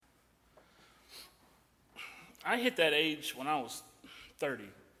I hit that age when I was 30,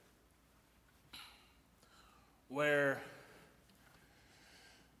 where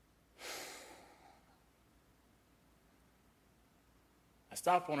I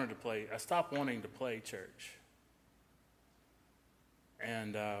stopped wanting to play church.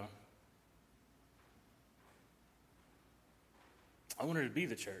 And I wanted to be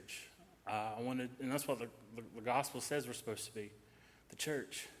the church. And that's what the gospel says we're supposed to be, the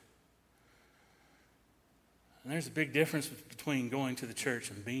church. And there's a big difference between going to the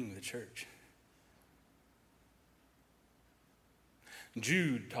church and being the church.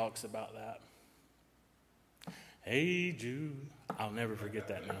 Jude talks about that. Hey, Jude. I'll never forget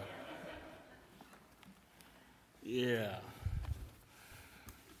that now. Yeah.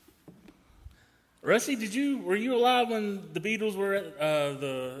 Rusty, were you alive when the Beatles were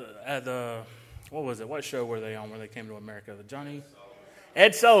at the what was it? What show were they on where they came to America? The Johnny?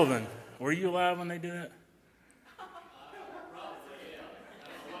 Ed Sullivan. Were you alive when they did it?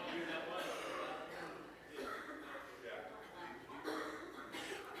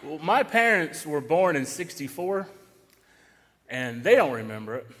 Well, my parents were born in 1964, and they don't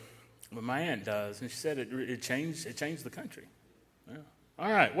remember it, but my aunt does, and she said it changed the country. Yeah.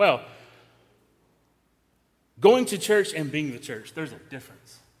 All right, well, going to church and being the church, there's a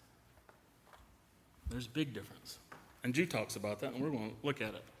difference. There's a big difference. And Jude talks about that, and we're going to look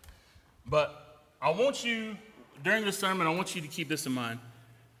at it. But I want you, during this sermon, I want you to keep this in mind.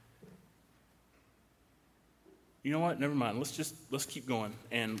 You know what? Never mind. Let's keep going,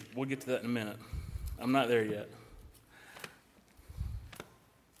 and we'll get to that in a minute. I'm not there yet.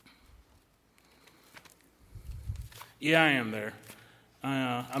 Yeah, I am there.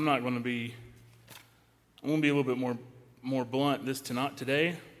 I'm going to be a little bit more blunt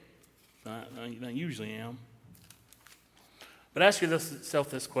today than I usually am. But ask yourself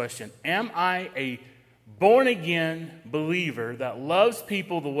this question: am I a born-again believer that loves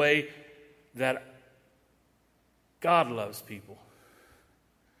people the way that God loves people?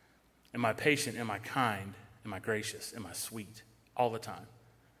 Am I patient? Am I kind? Am I gracious? Am I sweet all the time?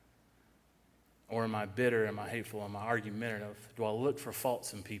 Or am I bitter? Am I hateful? Am I argumentative? Do I look for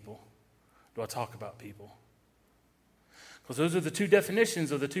faults in people? Do I talk about people? Because those are the two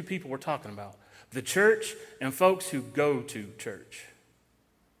definitions of the two people we're talking about: the church and folks who go to church.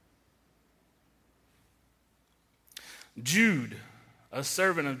 Jude, a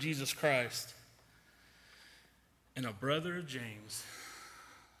servant of Jesus Christ, and a brother of James.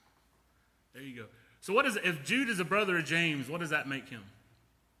 There you go. So if Jude is a brother of James, what does that make him?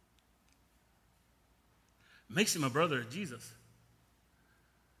 It makes him a brother of Jesus.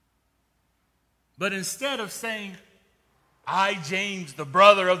 But instead of saying, I, James, the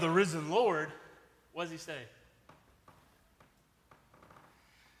brother of the risen Lord, what does he say?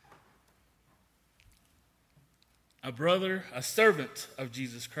 A brother, a servant of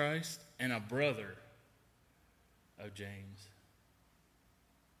Jesus Christ, and a brother of James.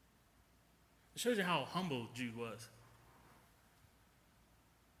 It shows you how humble Jude was.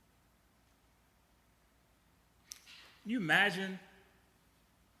 Can you imagine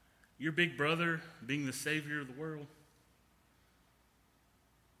your big brother being the Savior of the world?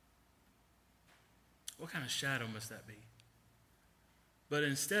 What kind of shadow must that be? But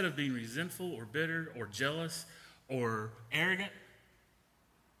instead of being resentful or bitter or jealous or arrogant,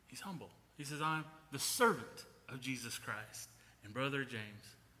 he's humble. He says, I'm the servant of Jesus Christ and brother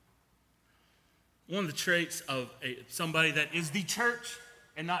James. One of the traits of somebody that is the church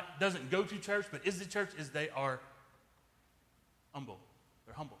and doesn't go to church but is the church is they are humble.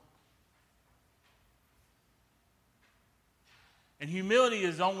 They're humble. And humility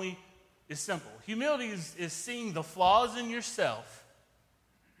is simple. Humility is seeing the flaws in yourself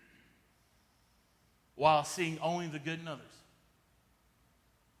while seeing only the good in others.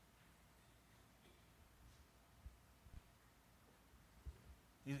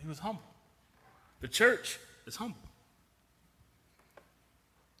 He was humble. The church is humble.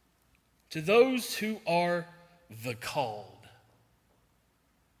 To those who are the called,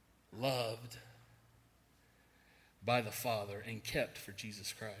 loved by the Father, and kept for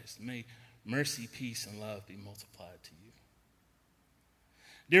Jesus Christ, may mercy, peace, and love be multiplied to you.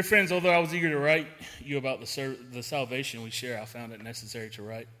 Dear friends, although I was eager to write you about the salvation we share, I found it necessary to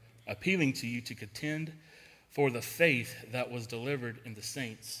write, appealing to you to contend for the faith that was delivered to the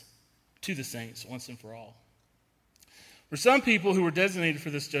saints once and for all. For some people who were designated for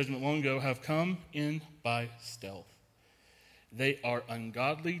this judgment long ago have come in by stealth. They are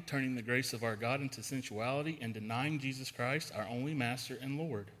ungodly, turning the grace of our God into sensuality and denying Jesus Christ, our only Master and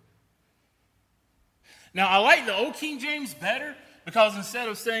Lord. Now, I like the Old King James better because instead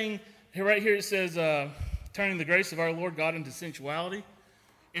of saying, right here it says, turning the grace of our Lord God into sensuality.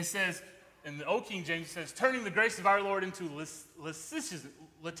 It says, in the Old King James, it says, turning the grace of our Lord into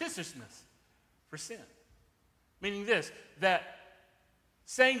licentiousness for sin. Meaning this, that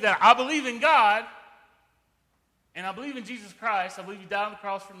saying that I believe in God, and I believe in Jesus Christ, I believe he died on the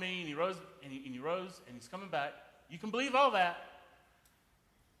cross for me, and he rose, and he's coming back. You can believe all that.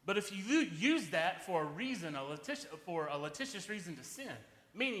 But if you use that for a reason, for a litigious reason to sin,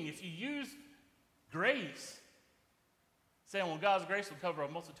 meaning if you use grace, saying, well, God's grace will cover a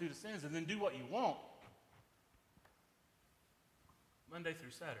multitude of sins, and then do what you want, Monday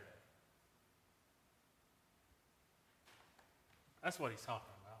through Saturday. That's what he's talking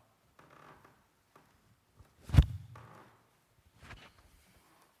about.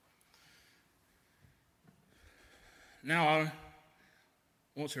 Now, I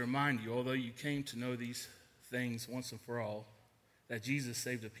want to remind you, although you came to know these things once and for all, that Jesus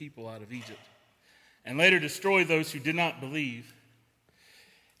saved a people out of Egypt and later destroyed those who did not believe,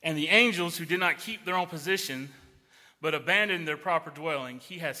 and the angels who did not keep their own position but abandoned their proper dwelling,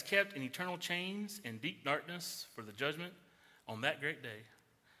 he has kept in eternal chains and deep darkness for the judgment on that great day.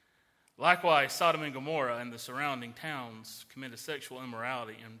 Likewise, Sodom and Gomorrah and the surrounding towns committed sexual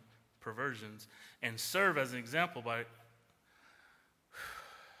immorality and perversions and serve as an example by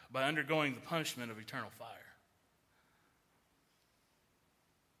undergoing the punishment of eternal fire.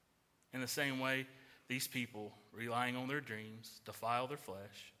 In the same way, these people, relying on their dreams, defile their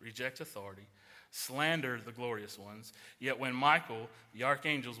flesh, reject authority, slander the glorious ones. Yet when Michael, the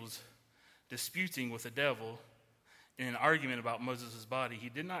archangel, was disputing with the devil in an argument about Moses' body, he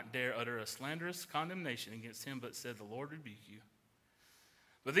did not dare utter a slanderous condemnation against him, but said, "The Lord rebuke you."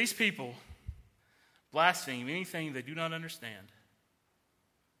 But these people blaspheme anything they do not understand.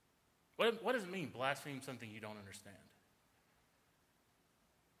 What does it mean, blaspheme something you don't understand?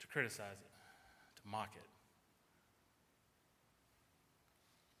 To criticize it, to mock it.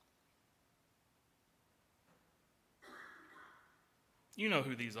 You know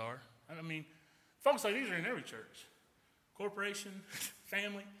who these are. I mean, folks like these are in every church. Corporation,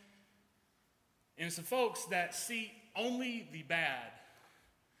 family. And it's the folks that see only the bad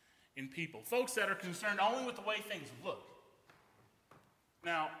in people. Folks that are concerned only with the way things look.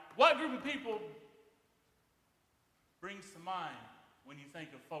 Now, what group of people brings to mind when you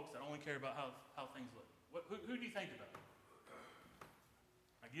think of folks that only care about how things look? Who do you think about?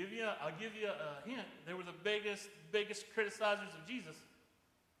 I'll give you a hint. They were the biggest criticizers of Jesus.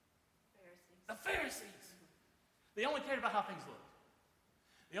 Pharisees. The Pharisees. They only cared about how things looked.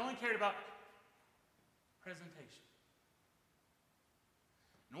 They only cared about presentation.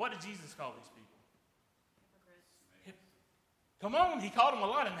 And what did Jesus call these people? Come on, he called them a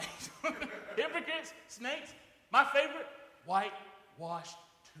lot of names. Hypocrites, snakes. My favorite, whitewashed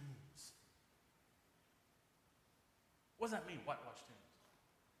tombs. What does that mean, whitewashed tombs?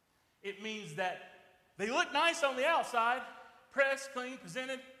 It means that they look nice on the outside, pressed, clean,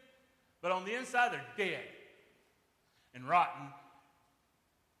 presented, but on the inside they're dead and rotten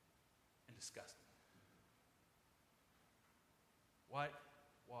and disgusting. Whitewashed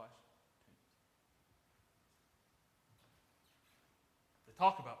tombs. They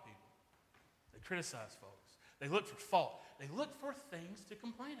talk about people. They criticize folks. They look for fault. They look for things to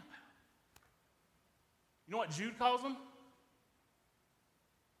complain about. You know what Jude calls them?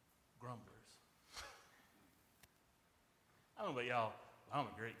 Grumblers. I don't know about y'all, but I'm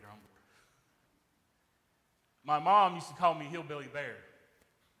a great grumbler. My mom used to call me Hillbilly Bear.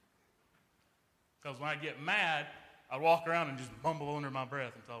 Because when I get mad, I'd walk around and just mumble under my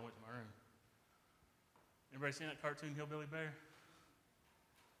breath until I went to my room. Anybody seen that cartoon, Hillbilly Bear?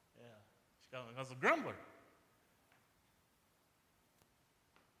 Yeah. She called me, I was a grumbler.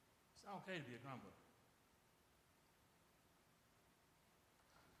 It's not okay to be a grumbler.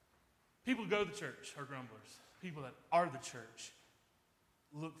 People who go to church are grumblers. People that are the church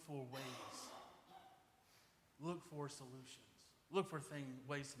look for ways. Look for solutions. Look for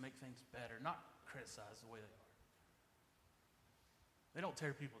ways to make things better, not criticize the way they are. They don't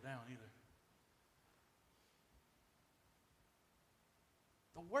tear people down either.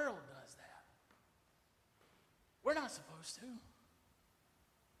 The world does that. We're not supposed to.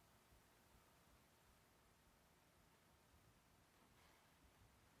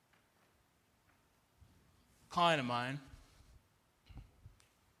 A client of mine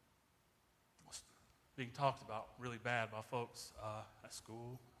was being talked about really bad by folks at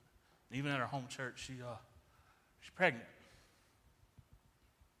school, even at our home church. She's pregnant,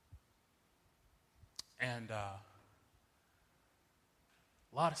 and a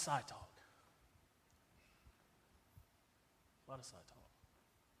lot of side talk. A lot of side talk.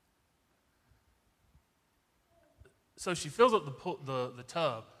 So she fills up the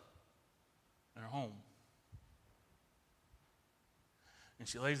tub in her home. And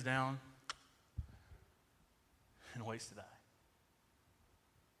she lays down and waits to die.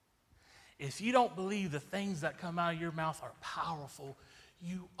 If you don't believe the things that come out of your mouth are powerful,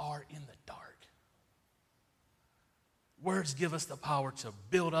 you are in the dark. Words give us the power to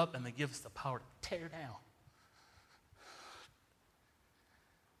build up, and they give us the power to tear down.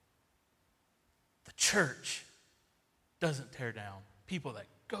 The church doesn't tear down. People that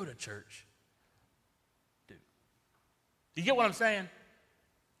go to church do. Do you get what I'm saying?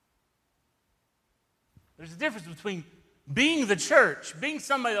 There's a difference between being the church, being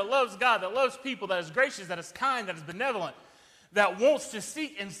somebody that loves God, that loves people, that is gracious, that is kind, that is benevolent, that wants to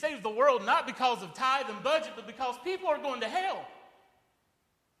seek and save the world, not because of tithe and budget, but because people are going to hell.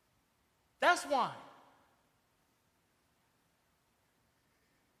 That's why.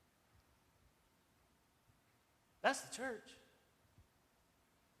 That's the church.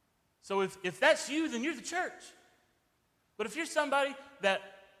 So if that's you, then you're the church. But if you're somebody that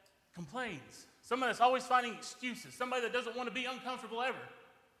complains, somebody that's always finding excuses, somebody that doesn't want to be uncomfortable ever,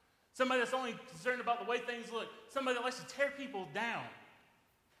 somebody that's only concerned about the way things look, somebody that likes to tear people down,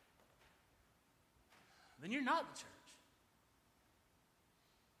 then you're not the church.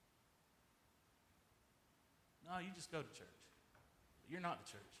 No, you just go to church. But you're not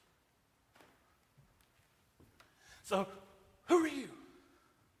the church. So, who are you?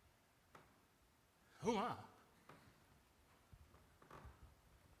 Who am I?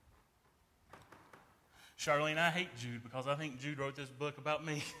 Charlene, I hate Jude because I think Jude wrote this book about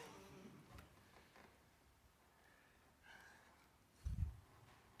me.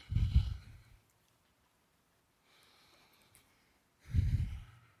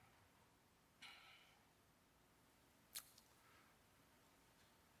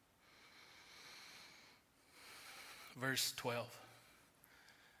 Verse 12.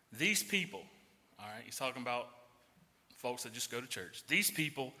 These people, all right, he's talking about folks that just go to church. These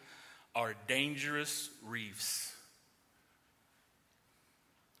people are dangerous reefs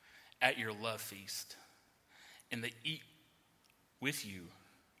at your love feast, and they eat with you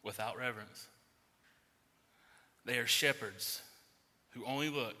without reverence. They are shepherds who only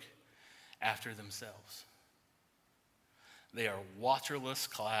look after themselves. They are waterless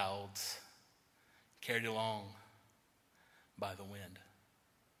clouds carried along by the wind.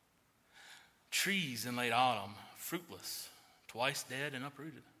 Trees in late autumn, fruitless, twice dead and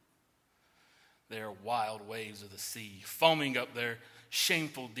uprooted. They are wild waves of the sea, foaming up their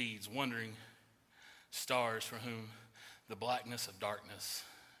shameful deeds, wandering stars for whom the blackness of darkness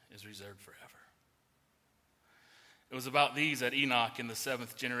is reserved forever. It was about these that Enoch, in the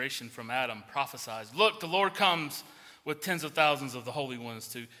seventh generation from Adam, prophesied, "Look, the Lord comes with tens of thousands of the holy ones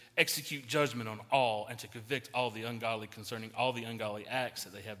to execute judgment on all and to convict all the ungodly concerning all the ungodly acts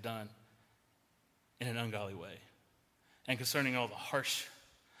that they have done in an ungodly way, and concerning all the harsh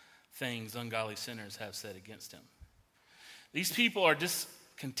things ungodly sinners have said against him." These people are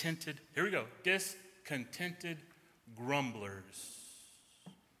discontented, here we go, discontented grumblers.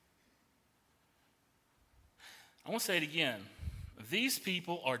 I want to say it again. These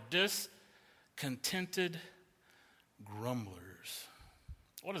people are discontented grumblers.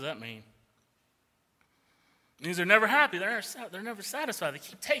 What does that mean? It means they're never happy. They're never satisfied. They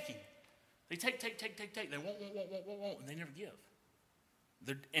keep taking. They take. They won't, and they never give.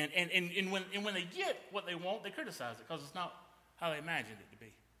 And when they get what they want, they criticize it because it's not how they imagined it to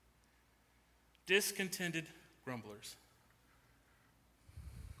be. Discontented grumblers.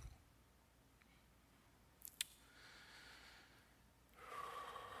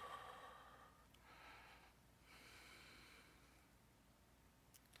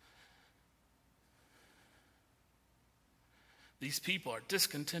 These people are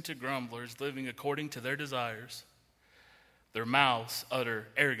discontented grumblers, living according to their desires. Their mouths utter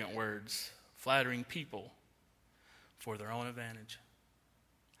arrogant words, flattering people for their own advantage.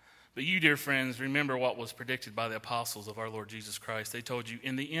 But you, dear friends, remember what was predicted by the apostles of our Lord Jesus Christ. They told you,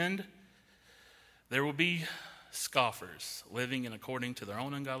 in the end, there will be scoffers living in according to their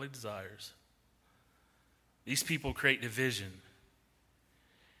own ungodly desires. These people create division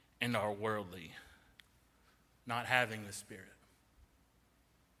and are worldly, not having the Spirit.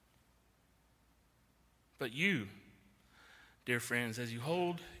 But you, dear friends, as you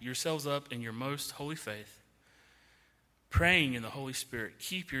hold yourselves up in your most holy faith, praying in the Holy Spirit,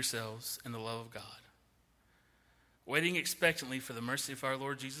 keep yourselves in the love of God, waiting expectantly for the mercy of our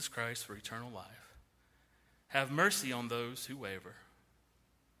Lord Jesus Christ for eternal life. Have mercy on those who waver.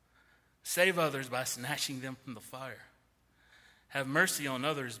 Save others by snatching them from the fire. Have mercy on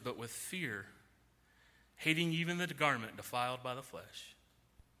others, but with fear. hating even the garment defiled by the flesh.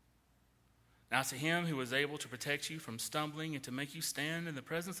 Now to him who is able to protect you from stumbling and to make you stand in the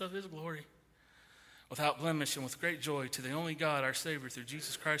presence of his glory, without blemish and with great joy, to the only God, our Savior, through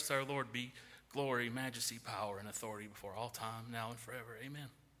Jesus Christ our Lord, be glory, majesty, power, and authority before all time, now and forever. Amen.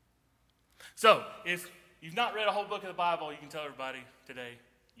 So, if you've not read a whole book of the Bible, you can tell everybody today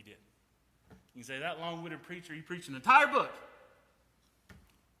you did. You can say, that long-winded preacher, you preached an entire book.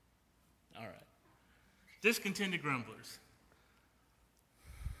 All right. Discontented grumblers.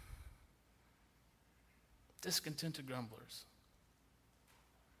 Discontented grumblers.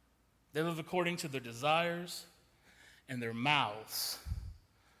 They live according to their desires, and their mouths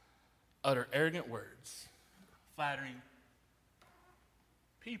utter arrogant words, flattering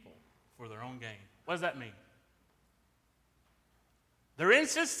people for their own gain. What does that mean? They're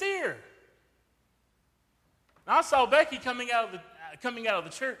insincere. Now, I saw Becky coming out of the church, coming into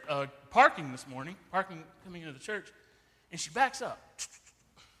the church, and she backs up.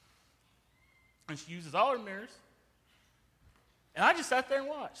 And she uses all her mirrors. And I just sat there and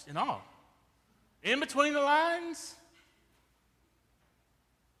watched in awe. In between the lines,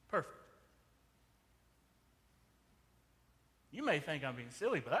 perfect. You may think I'm being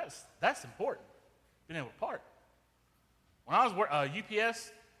silly, but that's important, being able to park. When I was a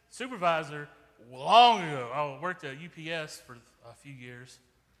UPS supervisor long ago, I worked at UPS for a few years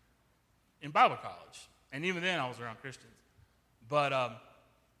in Bible college. And even then, I was around Christians. But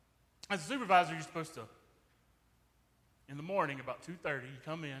as a supervisor, you're supposed to, in the morning, about 2:30, you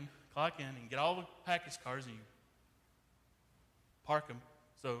come in, clock in, and get all the package cars, and you park them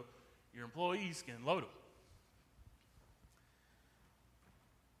so your employees can load them.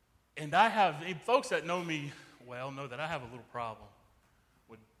 And folks that know me well know that I have a little problem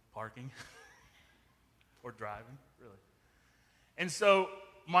with parking or driving, really. And so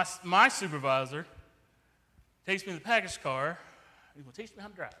my supervisor takes me to the package car. He's going to teach me how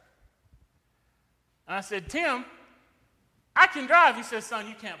to drive. And I said, Tim, I can drive. He says, son,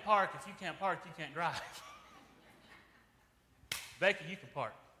 you can't park. If you can't park, you can't drive. Becky, you can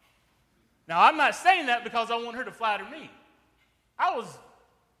park. Now, I'm not saying that because I want her to flatter me. I was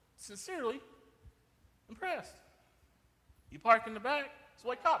sincerely impressed. You park in the back, that's the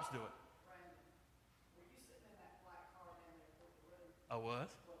way cops do it. Brandon, were you sitting in that black car down there at the road? I was.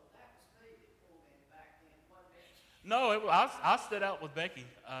 Well, that was me that pulled in back then, wasn't it? No, I stood out with Becky.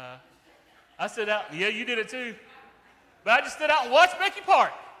 I stood out. Yeah, you did it too. But I just stood out and watched Becky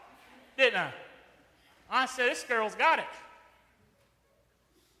park, didn't I? I said, this girl's got it.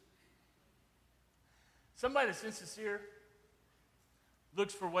 Somebody that's insincere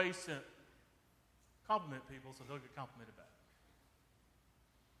looks for ways to compliment people so they'll get complimented back.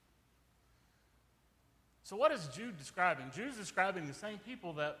 So what is Jude describing? Jude's describing the same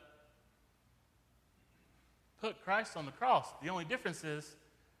people that put Christ on the cross. The only difference is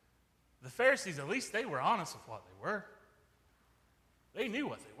the Pharisees, at least they were honest with what they were. They knew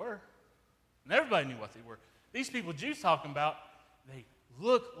what they were. And everybody knew what they were. These people Jude's talking about, they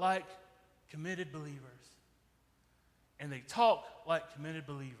look like committed believers. And they talk like committed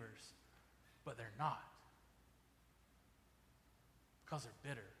believers. But they're not. Because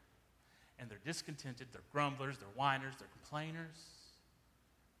they're bitter. And they're discontented. They're grumblers. They're whiners. They're complainers.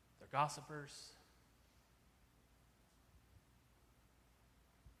 They're gossipers.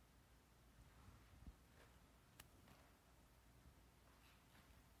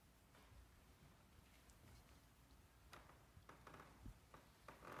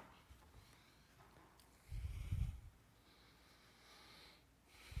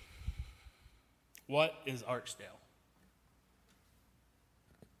 What is Archdale?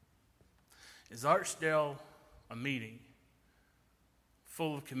 Is Archdale a meeting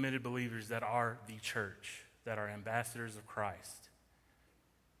full of committed believers that are the church, that are ambassadors of Christ?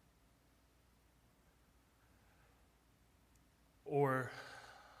 Or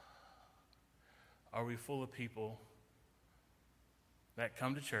are we full of people that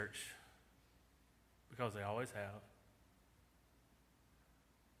come to church because they always have,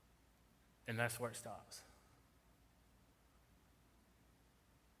 and that's where it stops?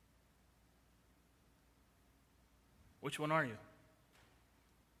 Which one are you?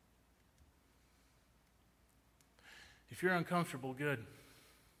 If you're uncomfortable, good.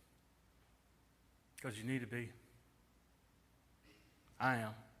 Because you need to be. I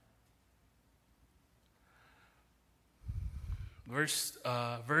am. Verse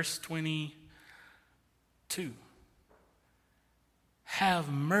 22.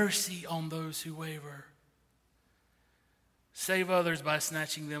 Have mercy on those who waver. Save others by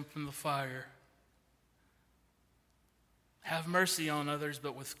snatching them from the fire. Have mercy on others,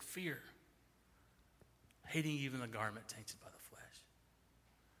 but with fear. hating even the garment tainted by the flesh.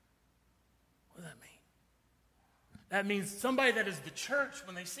 What does that mean? That means somebody that is the church,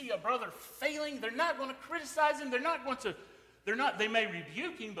 when they see a brother failing, they're not going to criticize him. They may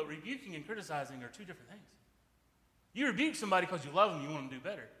rebuke him, but rebuking and criticizing are two different things. You rebuke somebody because you love them, you want them to do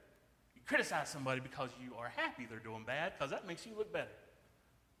better. You criticize somebody because you are happy they're doing bad, because that makes you look better.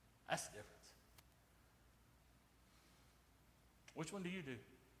 That's the difference. Which one do you do?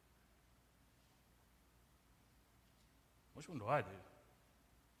 Which one do I do?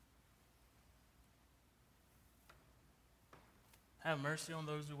 Have mercy on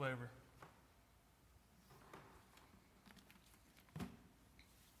those who waver.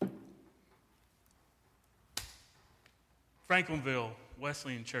 Franklinville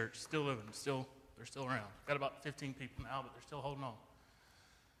Wesleyan Church, still living, they're still around. Got about 15 people now, but they're still holding on.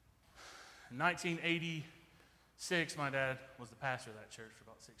 In 1986, my dad was the pastor of that church for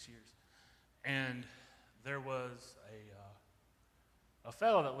about 6 years. And there was a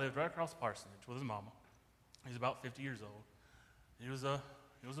fellow that lived right across the parsonage with his mama. He was about 50 years old. He was a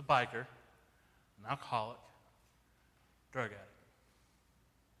biker, an alcoholic, drug addict.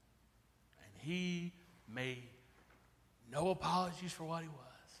 And he made no apologies for what he was.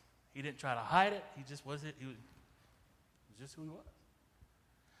 He didn't try to hide it. He just was it. He was just who he was.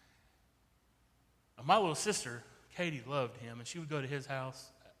 And my little sister, Katie, loved him, and she would go to his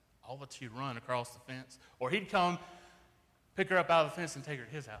house. All but she'd run across the fence, or he'd come, pick her up out of the fence, and take her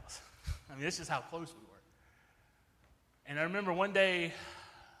to his house. I mean, this is how close we were. And I remember one day,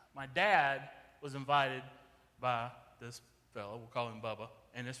 my dad was invited by this fellow, we'll call him Bubba,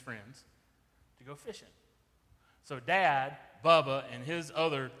 and his friends, to go fishing. So Dad, Bubba, and his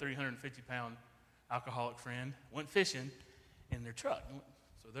other 350-pound alcoholic friend went fishing in their truck.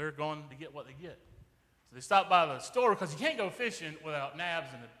 So they're going to get what they get. So they stop by the store because you can't go fishing without nabs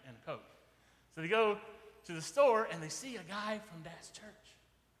and a Coke. So they go to the store and they see a guy from Dad's church.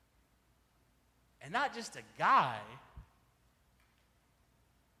 And not just a guy,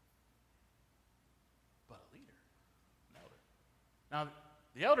 but a leader, an elder. Now,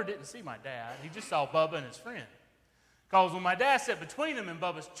 the elder didn't see my dad. He just saw Bubba and his friend. Because when my dad sat between him and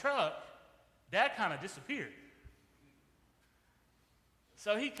Bubba's truck, Dad kind of disappeared.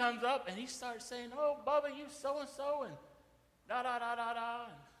 So he comes up and he starts saying, "Oh, Bubba, you so-and-so," and da-da-da-da-da.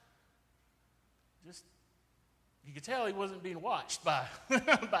 And just, you could tell he wasn't being watched by,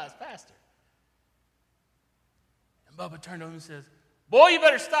 by his pastor. And Bubba turned to him and says, "Boy, you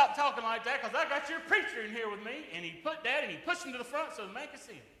better stop talking like that because I got your preacher in here with me." And he put Dad and he pushed him to the front so the man could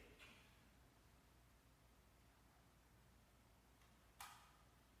see him.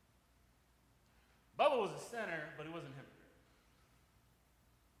 Bubba was a sinner, but he wasn't a hypocrite.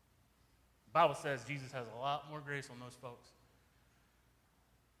 The Bible says Jesus has a lot more grace on those folks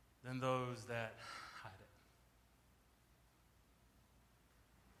than those that hide it.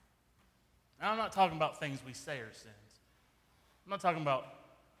 Now, I'm not talking about things we say are sins. I'm not talking about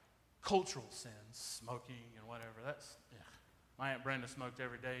cultural sins, smoking and whatever. That's, yeah. My Aunt Brenda smoked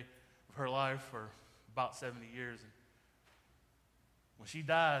every day of her life for about 70 years. And when she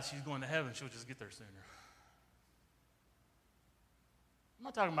dies, she's going to heaven. She'll just get there sooner. I'm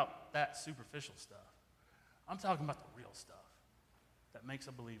not talking about that superficial stuff. I'm talking about the real stuff that makes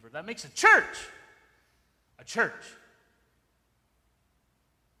a believer, that makes a church. A church.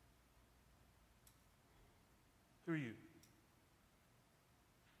 Who are you?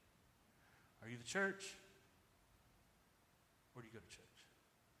 Are you the church? Or do you go to church?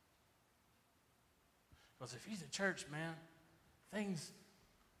 Because if he's a church, man,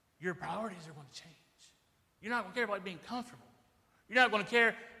 your priorities are going to change. You're not going to care about being comfortable. You're not going to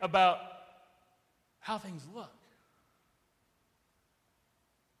care about how things look.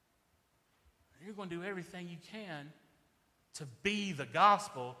 You're going to do everything you can to be the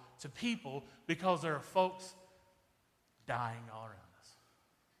gospel to people because there are folks dying all around us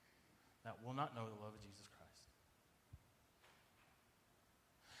that will not know the love of Jesus Christ.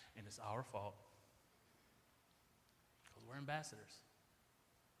 And it's our fault because we're ambassadors.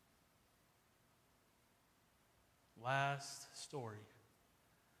 Last story.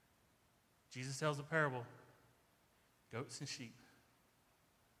 Jesus tells a parable, goats and sheep.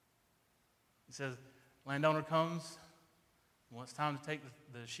 He says, landowner comes, and when it's time to take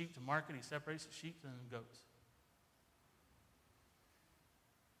the sheep to market, he separates the sheep and the goats.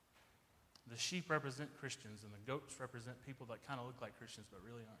 The sheep represent Christians, and the goats represent people that kind of look like Christians but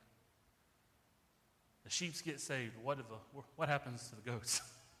really aren't. The sheep get saved. What happens to the goats?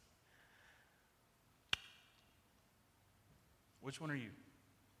 Which one are you?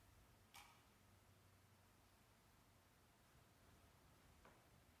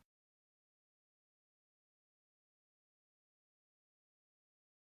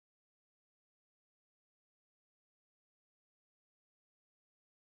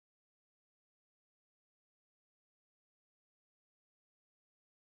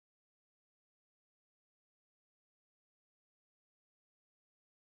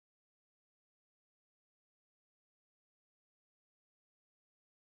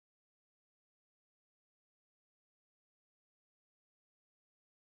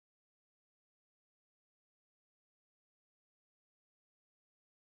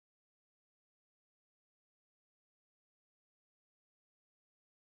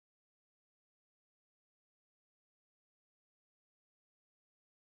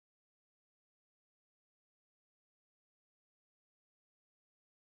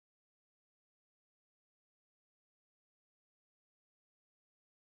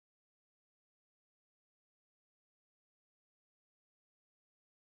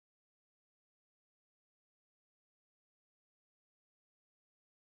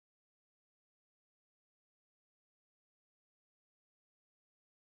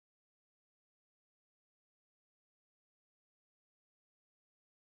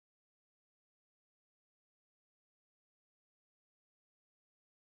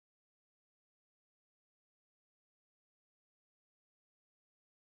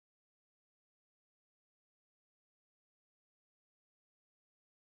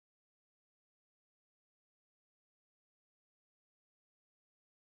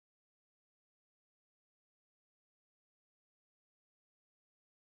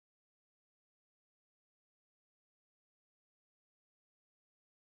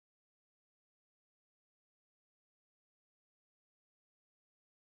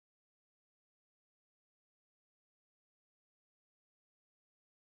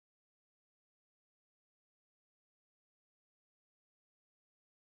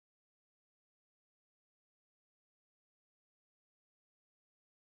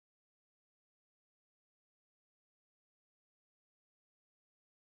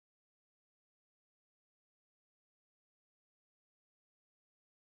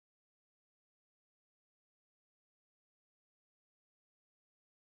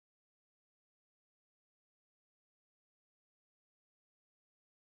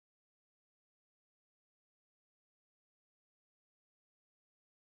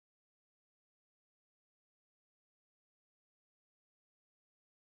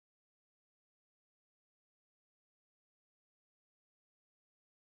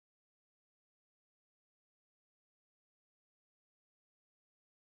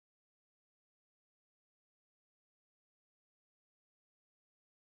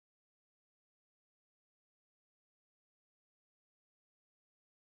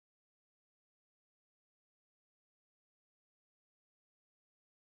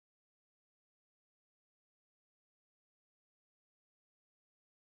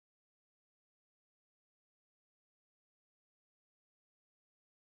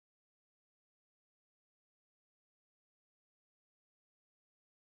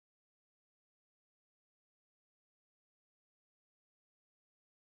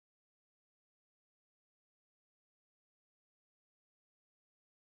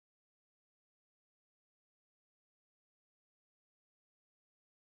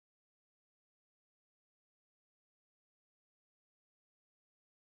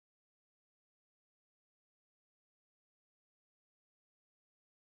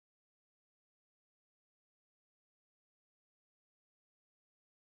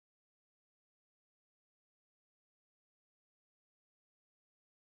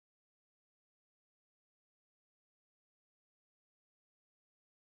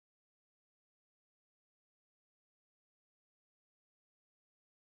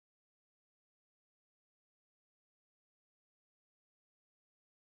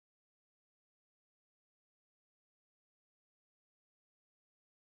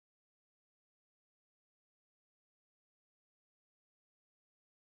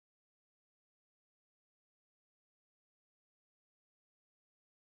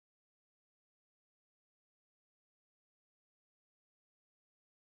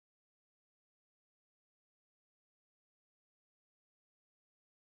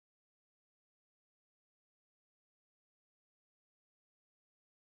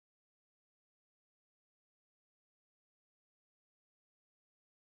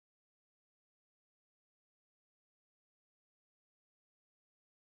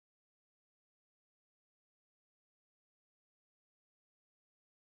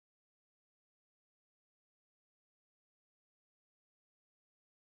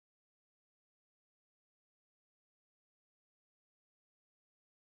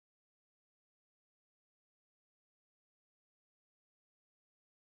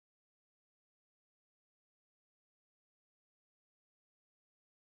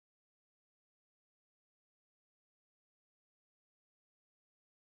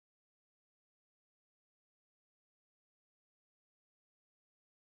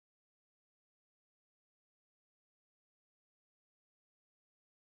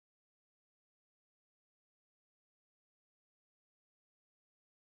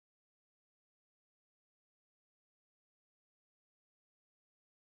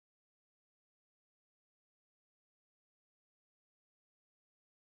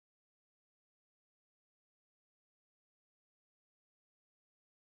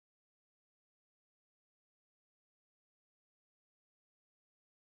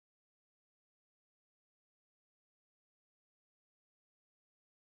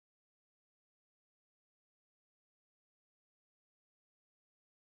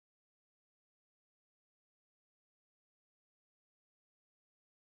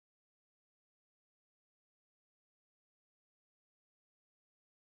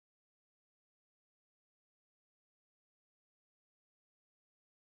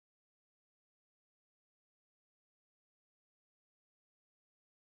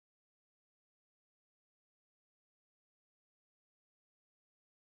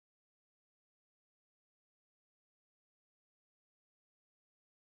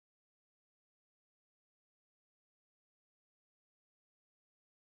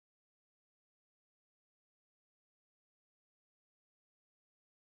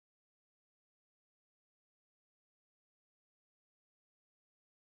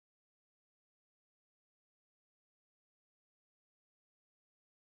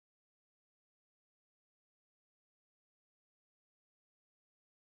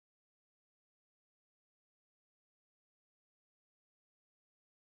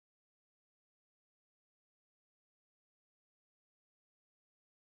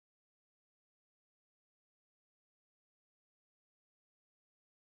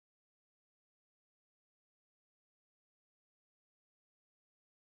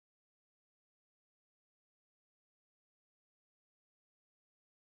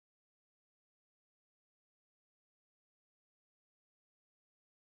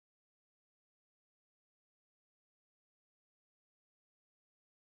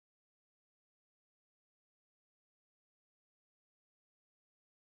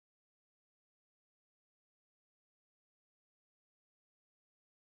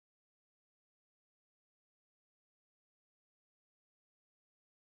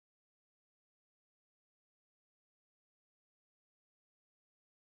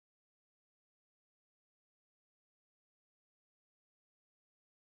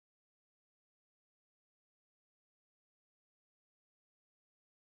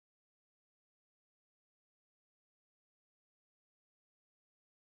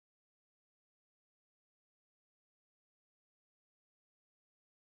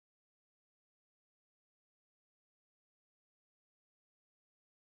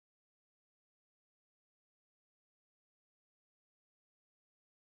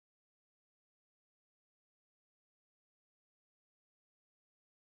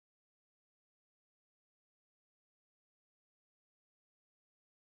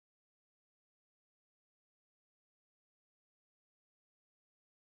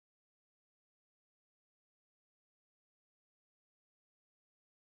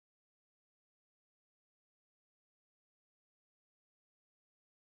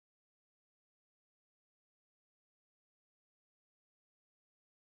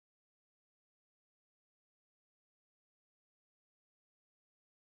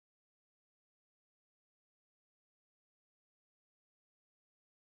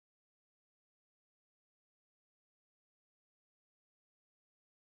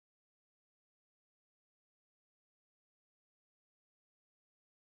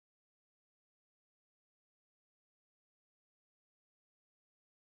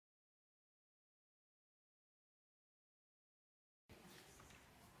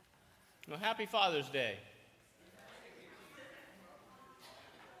 Well, happy Father's Day.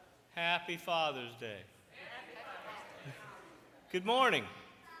 Happy Father's Day. Good morning.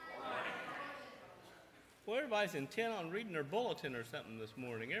 Well, everybody's intent on reading their bulletin or something this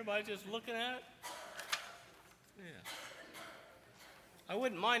morning. Everybody's just looking at it. Yeah. I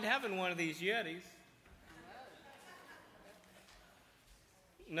wouldn't mind having one of these Yetis.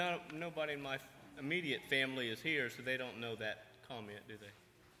 No, nobody in my immediate family is here, so they don't know that comment, do they?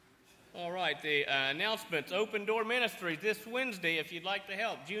 All right, the announcements. Open Door Ministries this Wednesday, if you'd like to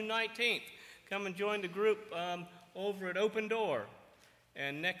help. June 19th, come and join the group over at Open Door.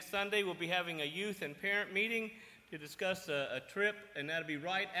 And next Sunday, we'll be having a youth and parent meeting to discuss a trip, and that'll be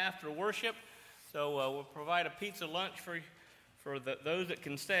right after worship. So we'll provide a pizza lunch for those that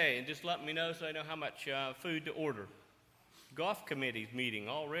can stay, and just let me know so I know how much food to order. Golf committee's meeting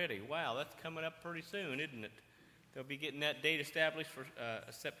already. Wow, that's coming up pretty soon, isn't it? They'll be getting that date established for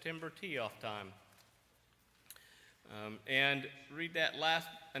a September tee-off time. And read that last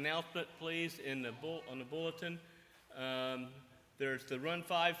announcement, please, on the bulletin. There's the Run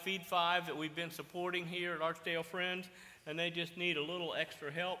 5, Feed 5 that we've been supporting here at Archdale Friends, and they just need a little extra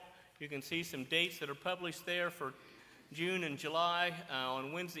help. You can see some dates that are published there for June and July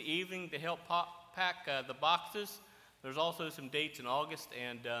on Wednesday evening to help pack the boxes. There's also some dates in August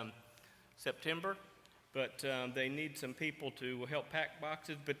and September, but they need some people to help pack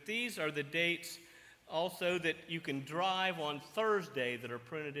boxes. But these are the dates also that you can drive on Thursday that are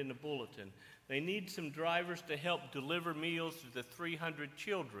printed in the bulletin. They need some drivers to help deliver meals to the 300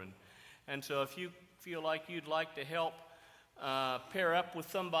 children. And so if you feel like you'd like to help pair up with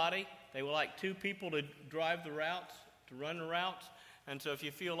somebody, they would like 2 people to drive the routes, to run the routes. And so if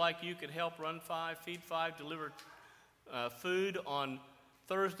you feel like you could help Run 5, Feed 5, deliver food on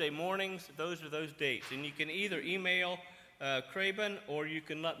Thursday mornings, those are those dates. And you can either email Craven or you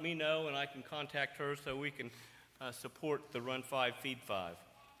can let me know and I can contact her so we can support the Run 5, Feed 5.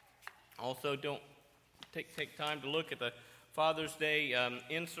 Also, don't take time to look at the Father's Day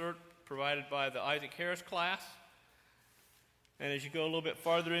insert provided by the Isaac Harris class. And as you go a little bit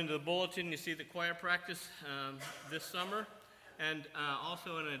farther into the bulletin, you see the choir practice this summer. And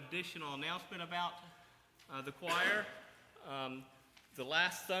also an additional announcement about the choir. The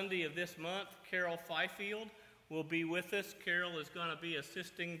last Sunday of this month, Carol Fifield will be with us. Carol is going to be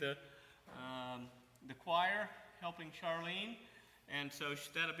assisting the choir, helping Charlene. And so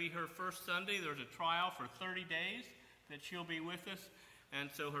that'll be her first Sunday. There's a trial for 30 days that she'll be with us. And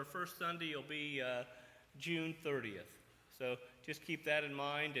so her first Sunday will be June 30th. So just keep that in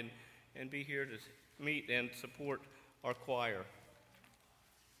mind and be here to meet and support our choir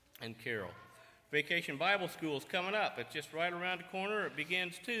and Carol. Vacation Bible School is coming up. It's just right around the corner. It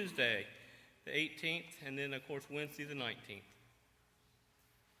begins Tuesday, the 18th, and then, of course, Wednesday, the 19th.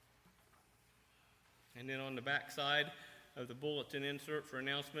 And then on the back side of the bulletin insert for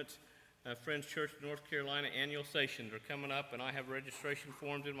announcements, Friends Church of North Carolina annual sessions are coming up, and I have registration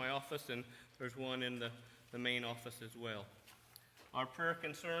forms in my office, and there's one in the main office as well. Our prayer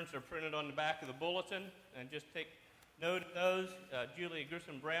concerns are printed on the back of the bulletin, and just take note of those. Julia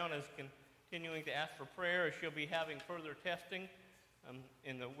Grissom Brown is continuing to ask for prayer as she'll be having further testing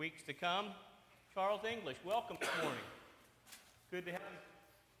in the weeks to come. Charles English, welcome this morning. Good to have you.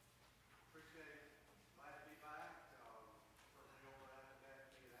 Appreciate it. Glad to be back. Certainly over at that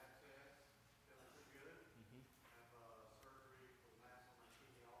to get access. Feeling pretty good. Have surgery for the mass on my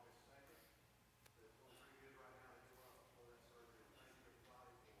kidney August 2nd. So it's going pretty good right now to go up before that surgery. Thank you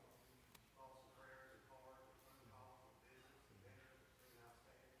everybody for thoughts and prayers and cards and phone calls and visits and dinners. It's been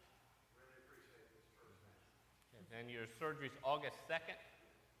outstanding. Really appreciate this church now. And your surgery's August 2nd?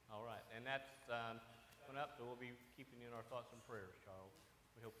 All right, and that's coming up, so we'll be keeping you in our thoughts and prayers, Charles.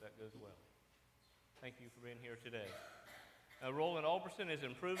 We hope that goes well. Thank you for being here today. Roland Alberson is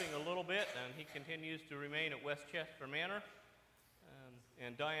improving a little bit, and he continues to remain at Westchester Manor.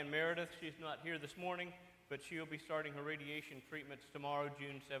 And Diane Meredith, she's not here this morning, but she'll be starting her radiation treatments tomorrow,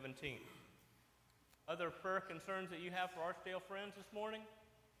 June 17th. Other prayer concerns that you have for Archdale Friends this morning?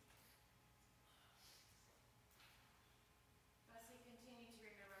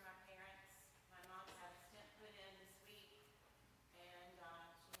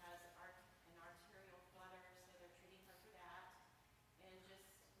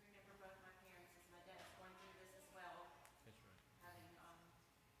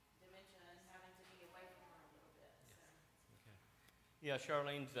 Yeah,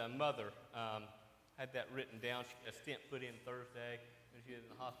 Charlene's mother had that written down. She had a stent put in Thursday, and she was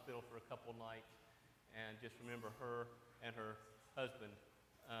in the hospital for a couple nights. And just remember her and her husband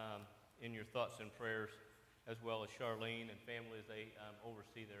in your thoughts and prayers as well as Charlene and family as they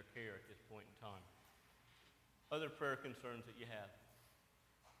oversee their care at this point in time. Other prayer concerns that you have?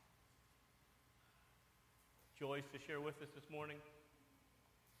 Joyce to share with us this morning?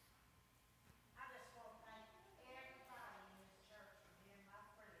 I just want to thank everybody in this church for being my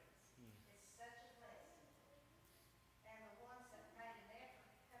friends. It's such a blessing. And the ones that made an effort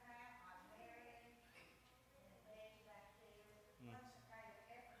to come out, like Marion and Betty back there, the ones that made an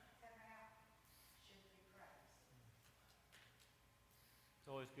effort to come out should be praised.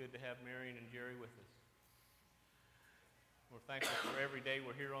 It's always good to have Marion and Jerry with us. We're thankful for every day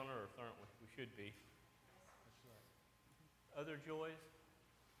we're here on earth, aren't we? We should be. That's right. Other joys?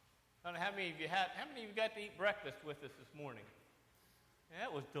 I don't know how many of you got to eat breakfast with us this morning?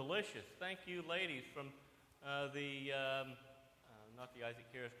 That was delicious. Thank you, ladies, from not the Isaac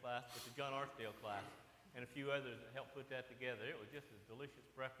Harris class, but the John Archdale class, and a few others that helped put that together. It was just a delicious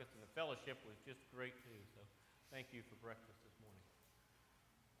breakfast, and the fellowship was just great, too. So thank you for breakfast this morning.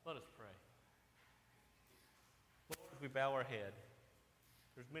 Let us pray. Lord, as we bow our head,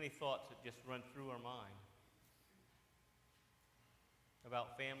 there's many thoughts that just run through our mind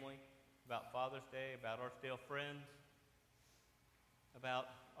about family, about Father's Day, about Archdale friends, about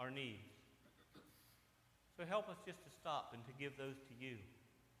our needs. So help us just to stop and to give those to you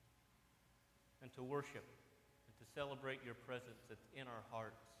and to worship and to celebrate your presence that's in our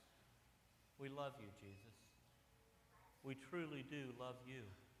hearts. We love you, Jesus. We truly do love you.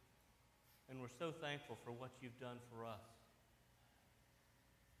 And we're so thankful for what you've done for us.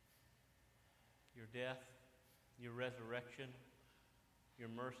 Your death, your resurrection, your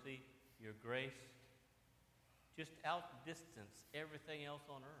mercy, your grace, just outdistance everything else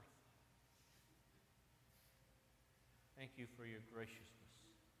on earth. Thank you for your graciousness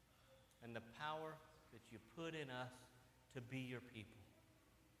and the power that you put in us to be your people.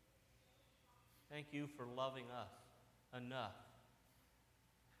 Thank you for loving us enough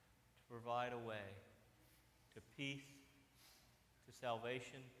to provide a way to peace, to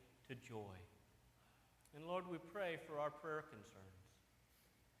salvation, to joy. And Lord, we pray for our prayer concerns.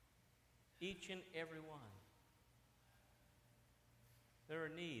 Each and every one. There are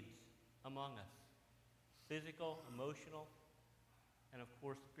needs among us. Physical, emotional, and of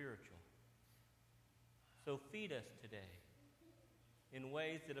course spiritual. So feed us today in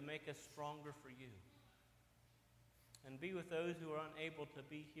ways that will make us stronger for you. And be with those who are unable to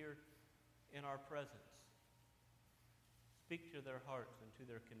be here in our presence. Speak to their hearts and to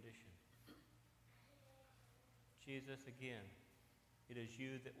their condition. Jesus, again, it is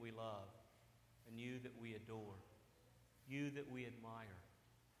you that we love, and you that we adore, you that we admire.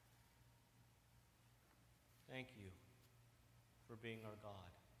 Thank you for being our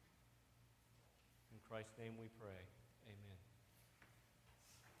God. In Christ's name we pray. Amen.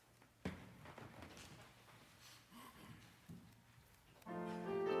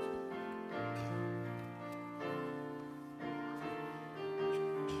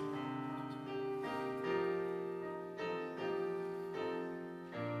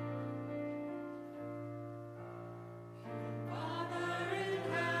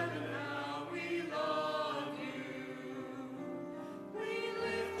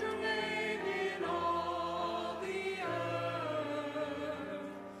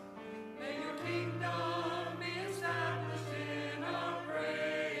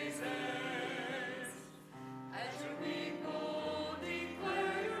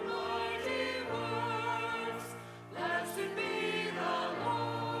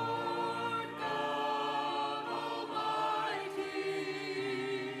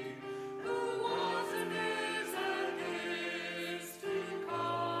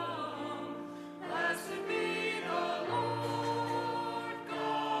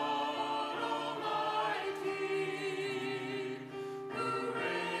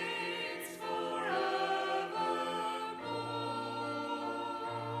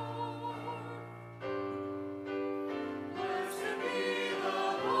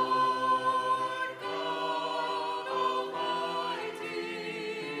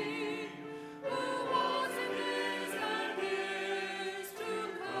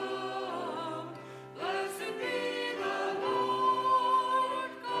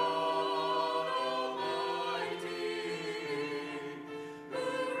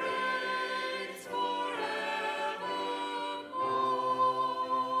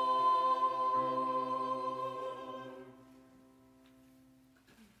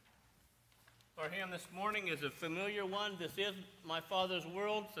 Our hymn this morning is a familiar one. This is My Father's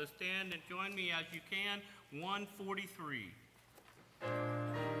World, so stand and join me as you can. 143.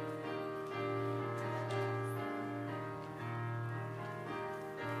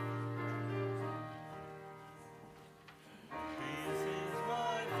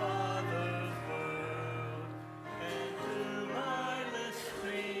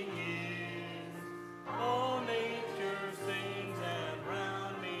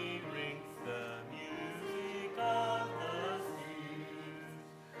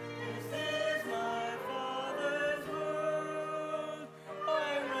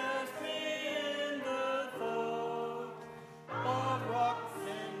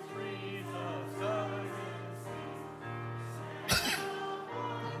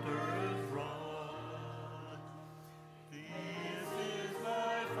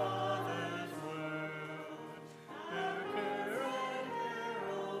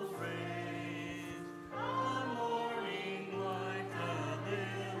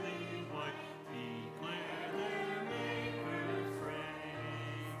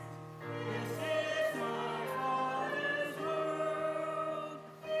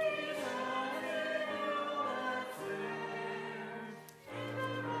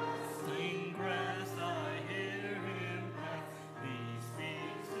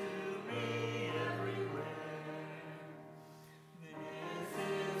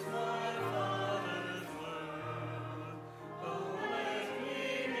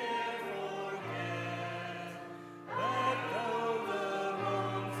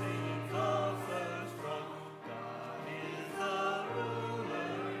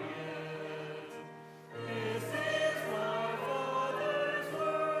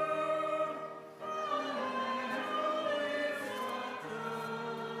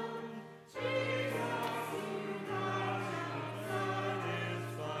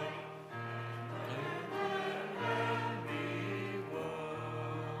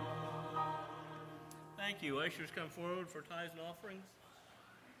 Thank you. Ushers, come forward for tithes and offerings.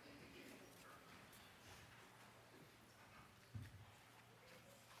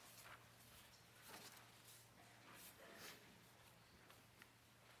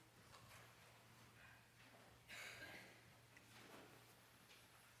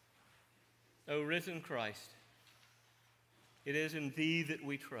 O risen Christ, it is in thee that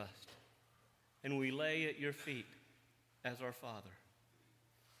we trust, and we lay at your feet as our Father,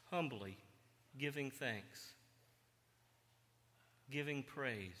 humbly giving thanks, giving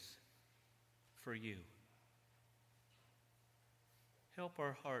praise for you. Help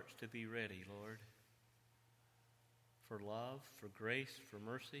our hearts to be ready, Lord, for love, for grace, for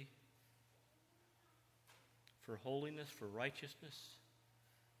mercy, for holiness, for righteousness,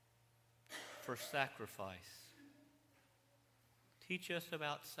 for sacrifice. Teach us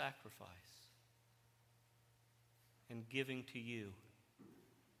about sacrifice and giving to you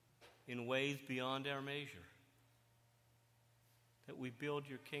in ways beyond our measure, that we build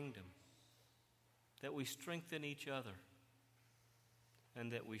your kingdom, that we strengthen each other,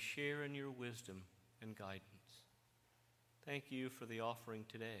 and that we share in your wisdom and guidance. Thank you for the offering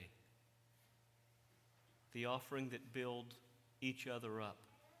today, the offering that builds each other up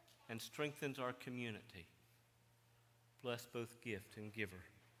and strengthens our community. Bless both gift and giver.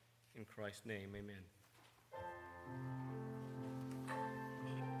 In Christ's name, amen.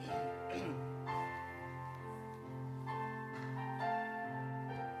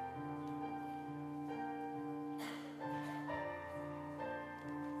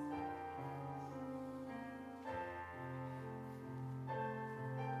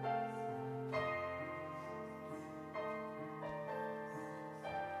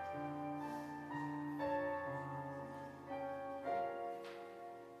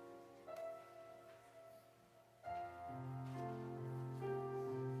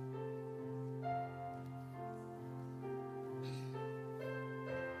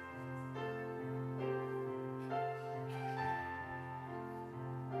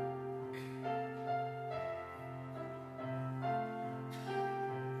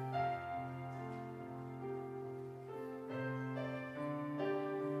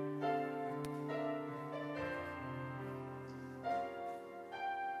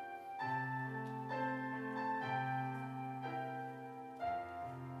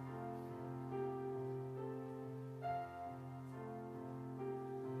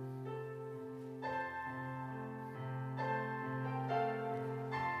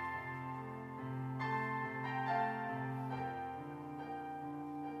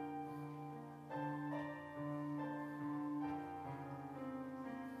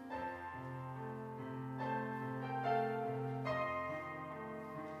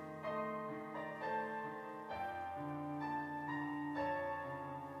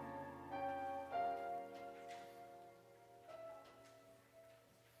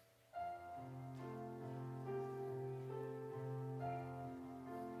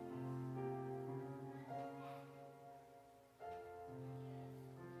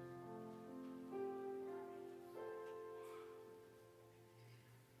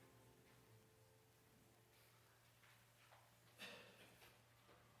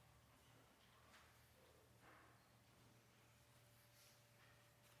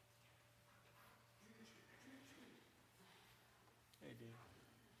 Hey, dude.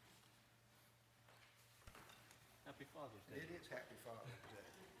 Happy Father's Day. It is Happy Father's Day.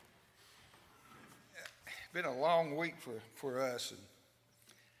 It's been a long week for us, and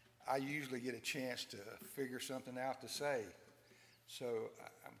I usually get a chance to figure something out to say. So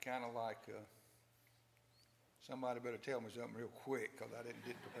I'm kind of like, somebody better tell me something real quick because I didn't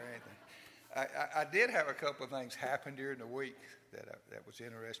get to prepare anything. I did have a couple of things happen during the week that was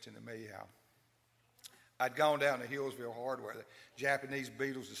interesting to me. I'd gone down to Hillsville Hardware. The Japanese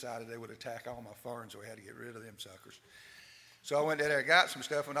beetles decided they would attack all my ferns, so we had to get rid of them suckers. So I went down there, got some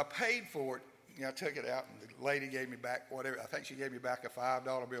stuff, and I paid for it. You know, I took it out, and the lady gave me back whatever. I think she gave me back a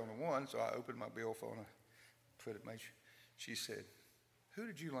 $5 bill on one, so I opened my billfold and I put it. She said, "Who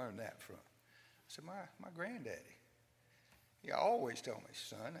did you learn that from?" I said, "My granddaddy. He always told me,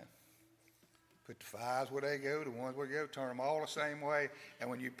 son, put the fives where they go, the ones where they go, turn them all the same way, and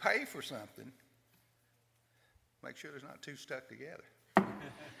when you pay for something, make sure there's not two stuck together."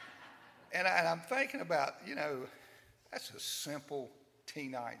 And I'm thinking about, you know, that's a simple,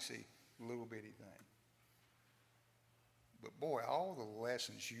 teeny-tiny, little bitty thing. But boy, all the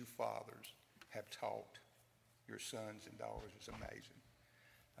lessons you fathers have taught your sons and daughters is amazing.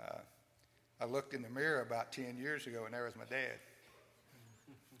 I looked in the mirror about 10 years ago, and there was my dad.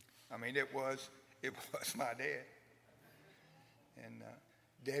 I mean, it was my dad. And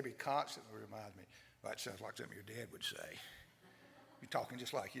Debbie constantly reminds me, Well, that sounds like something your dad would say. You're talking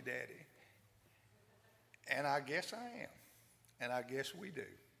just like your daddy. And I guess I am. And I guess we do.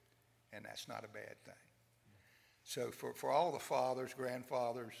 And that's not a bad thing. So for all the fathers,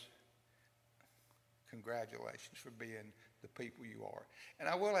 grandfathers, congratulations for being the people you are. And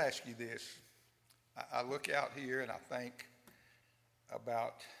I will ask you this. I look out here and I think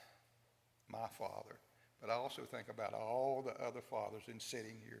about my father, but I also think about all the other fathers in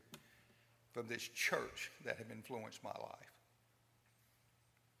sitting here from this church that have influenced my life.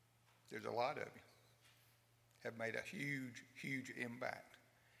 There's a lot of you have made a huge, huge impact.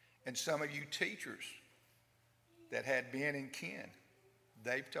 And some of you teachers that had Ben and Ken,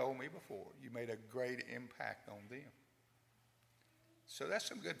 they've told me before, you made a great impact on them. So that's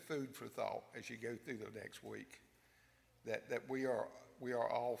some good food for thought as you go through the next week, that we are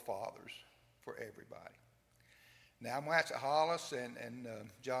all fathers for everybody. Now, I'm going to ask Hollis and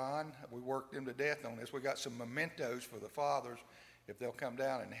John, we worked them to death on this. We got some mementos for the fathers, if they'll come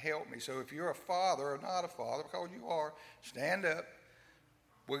down and help me. So if you're a father or not a father, because you are, stand up.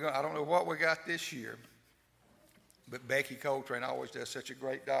 I don't know what we got this year, but Becky Coltrane always does such a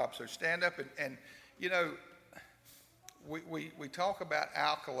great job. So stand up and you know, we talk about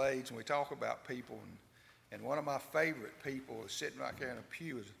accolades and we talk about people, and one of my favorite people is sitting right there in a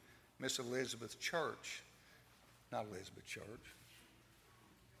pew is Miss Elizabeth Church. Not Elizabeth Church.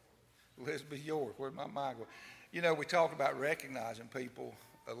 Elizabeth York. Where'd my mind go? You know, we talk about recognizing people.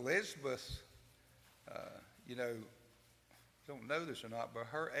 Elizabeth, you know, don't know this or not, but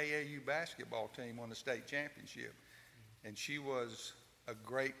her AAU basketball team won the state championship, and she was a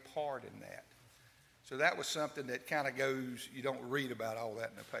great part in that. So that was something that kind of goes, you don't read about all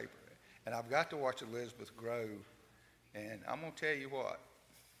that in the paper. And I've got to watch Elizabeth grow, and I'm going to tell you what,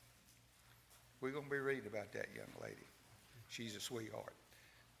 we're going to be reading about that young lady. She's a sweetheart.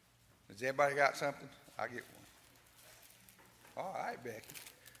 Has everybody got something? I get one. All right, Becky.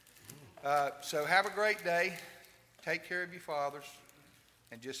 So have a great day. Take care of your fathers,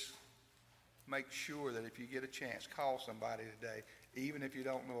 and just make sure that if you get a chance, call somebody today, even if you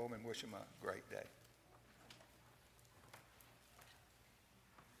don't know them, and wish them a great day.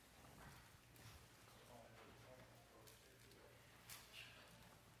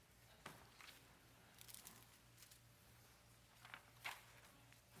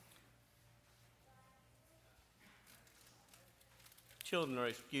 Children are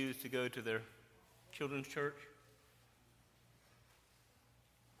excused to go to their children's church.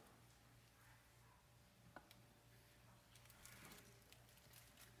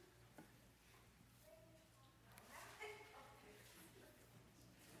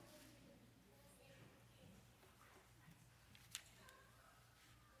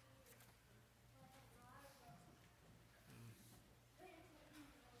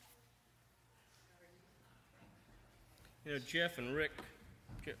 You know, Jeff and Rick,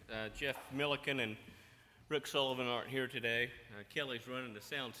 Jeff Milliken and Rick Sullivan aren't here today. Kelly's running the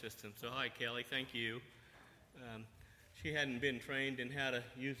sound system, so hi, Kelly, thank you. She hadn't been trained in how to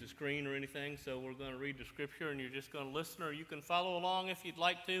use the screen or anything, so we're going to read the scripture, and you're just going to listen, or you can follow along if you'd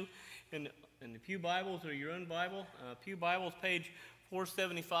like to in the Pew Bibles or your own Bible. Pew Bibles, page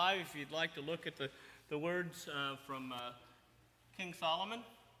 475, if you'd like to look at the words from King Solomon.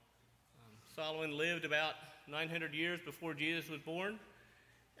 Solomon lived about 900 years before Jesus was born,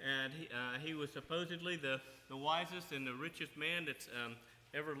 and he was supposedly the wisest and the richest man that's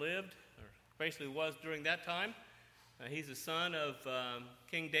ever lived, or basically was during that time. He's the son of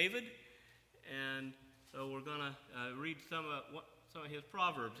King David, and so we're going to read some of his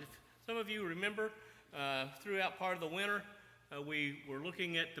proverbs. If some of you remember, throughout part of the winter, we were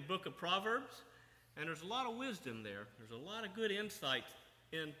looking at the book of Proverbs, and there's a lot of wisdom there. There's a lot of good insight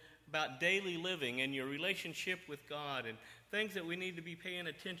about daily living and your relationship with God and things that we need to be paying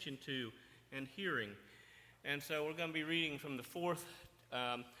attention to and hearing. And so we're going to be reading from the fourth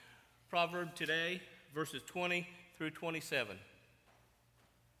proverb today, verses 20 through 27.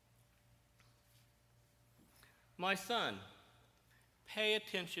 My son, pay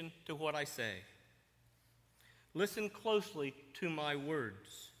attention to what I say. Listen closely to my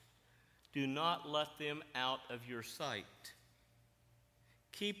words. Do not let them out of your sight.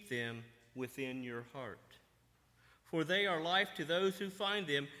 Keep them within your heart. For they are life to those who find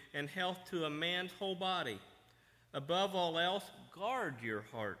them, and health to a man's whole body. Above all else, guard your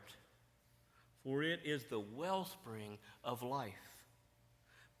heart, for it is the wellspring of life.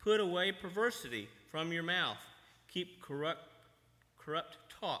 Put away perversity from your mouth. Keep corrupt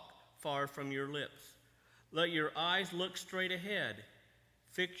talk far from your lips. Let your eyes look straight ahead.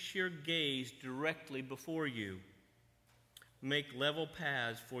 Fix your gaze directly before you. Make level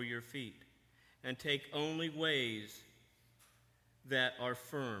paths for your feet, and take only ways that are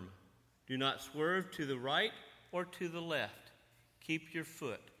firm. Do not swerve to the right or to the left. Keep your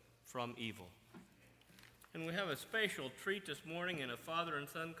foot from evil. And we have a special treat this morning in a father and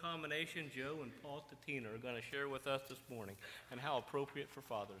son combination. Joe and Paul Tatina are going to share with us this morning, and how appropriate for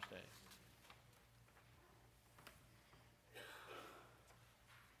Father's Day.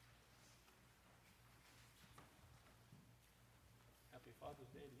 Happy Father's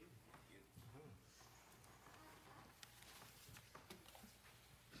Day to you.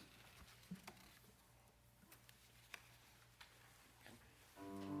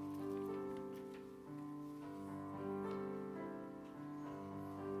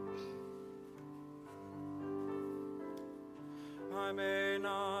 I may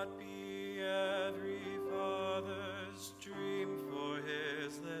not be every father's dream for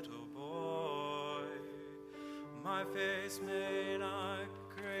his little boy. My face may not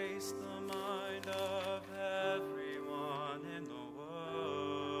grace the mind of everyone in the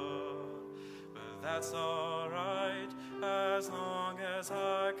world, but that's all right as long as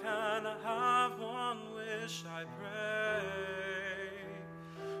I can have one wish. I pray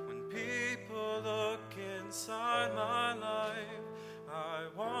when people look inside my life, I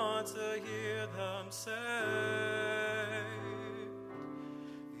want to hear them say,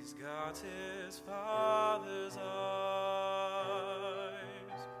 he's got his father's eyes,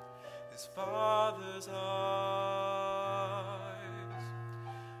 his father's eyes,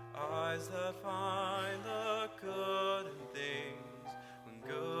 eyes that find the good in things when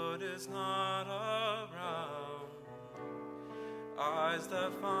good is not around, eyes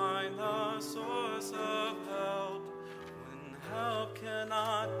that find the source of help help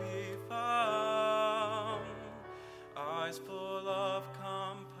cannot be found, eyes full of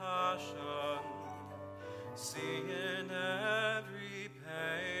compassion, seeing every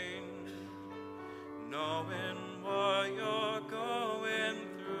pain, knowing what you're going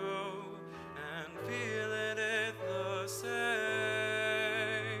through and feeling it the same,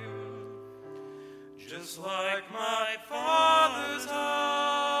 just like my father's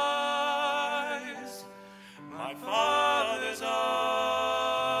eyes, my father's eyes,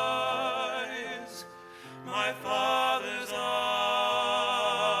 my father's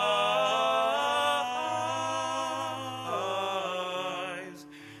eyes,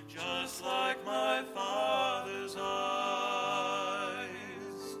 just like my father's eyes.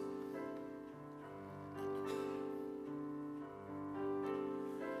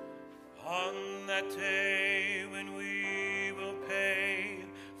 On that day when we will pay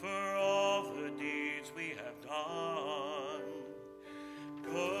for all the deeds we have done,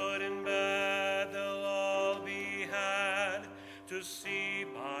 good and bad, they'll all be had to see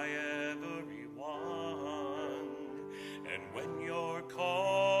by everyone. And when you're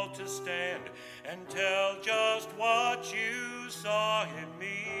called to stand and tell just what you saw in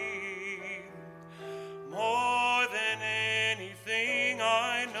me, more than anything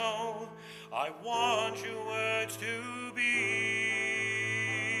I know, I want your words to be,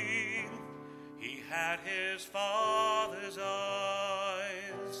 he had his father's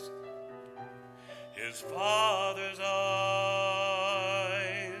eyes, his father's eyes,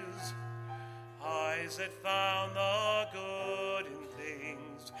 eyes that found the good in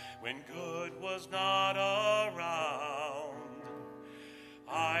things when good was not around,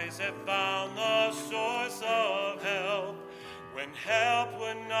 eyes that found the source of help when help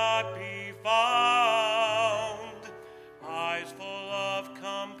would not be found, eyes full of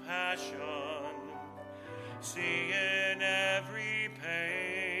compassion, seeing every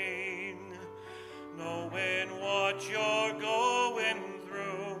pain, knowing what you're going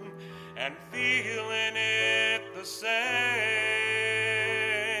through and feeling it the same,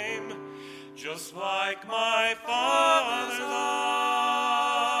 just like my father's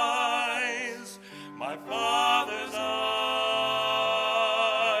eyes, my father's eyes,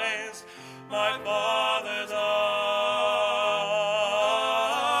 my father's eyes,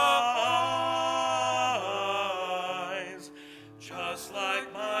 just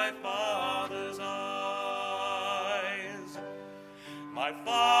like my father's eyes, my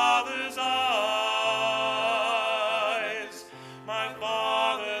father's eyes, my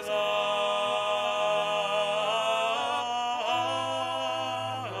father's eyes,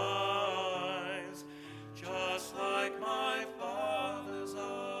 just like my father's eyes.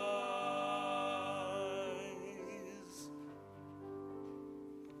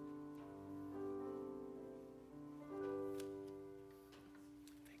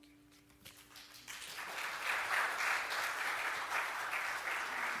 Thank you.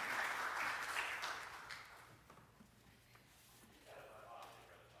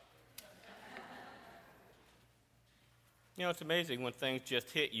 You know, it's amazing when things just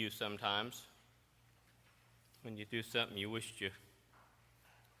hit you sometimes. When you do something you wished you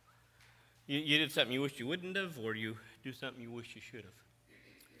did something you wished you wouldn't have, or you do something you wish you should have.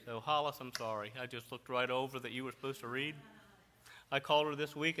 So, Hollis, I'm sorry. I just looked right over that you were supposed to read. I called her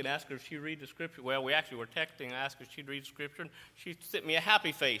this week and asked her if she'd read the scripture. Well, we actually were texting and asked her if she'd read the scripture, and she sent me a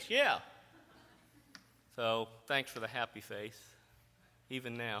happy face. Yeah. So, thanks for the happy face,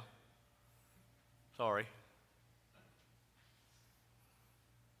 even now. Sorry.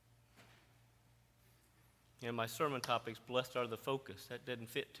 And my sermon topic's blessed are the focus. That doesn't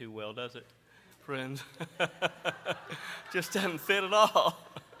fit too well, does it, friends? Just doesn't fit at all.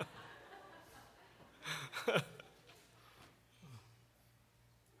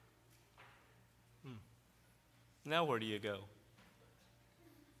 Now where do you go?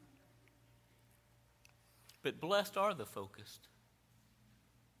 But blessed are the focused.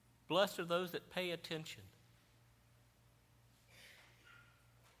 Blessed are those that pay attention.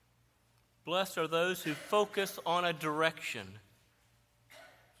 Blessed are those who focus on a direction.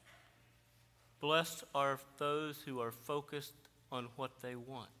 Blessed are those who are focused on what they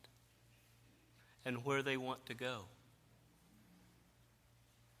want and where they want to go.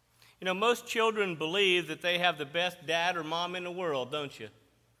 You know, most children believe that they have the best dad or mom in the world, don't you?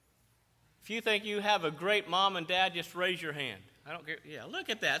 If you think you have a great mom and dad, just raise your hand. I don't care. Yeah, look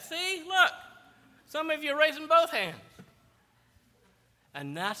at that. See? Look. Some of you are raising both hands.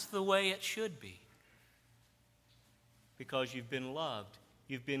 And that's the way it should be. Because you've been loved.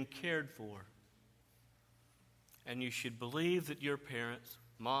 You've been cared for. And you should believe that your parents,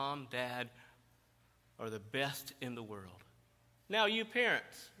 mom, dad, are the best in the world. Now, you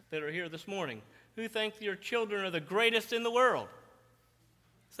parents that are here this morning, who think your children are the greatest in the world.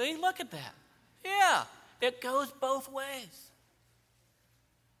 See, look at that. Yeah, it goes both ways.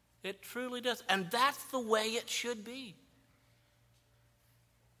 It truly does. And that's the way it should be.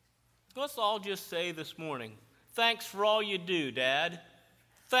 Let's all just say this morning, thanks for all you do, Dad.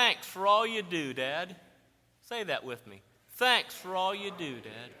 Thanks for all you do, Dad. Say that with me. Thanks for all you do,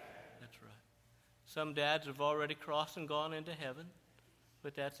 Dad. That's right. Some dads have already crossed and gone into heaven,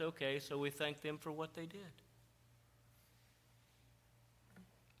 but that's okay, so we thank them for what they did.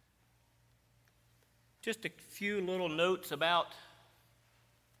 Just a few little notes about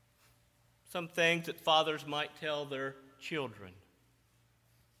some things that fathers might tell their children.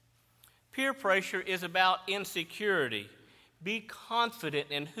 Peer pressure is about insecurity. Be confident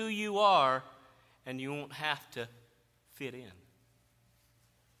in who you are, and you won't have to fit in.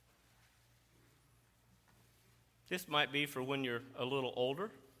 This might be for when you're a little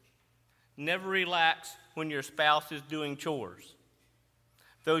older. Never relax when your spouse is doing chores.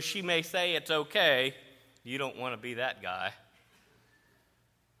 Though she may say it's okay, you don't want to be that guy.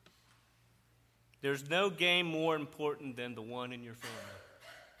 There's no game more important than the one in your family.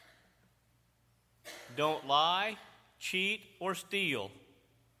 Don't lie, cheat, or steal.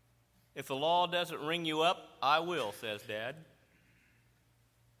 If the law doesn't ring you up, I will, says Dad.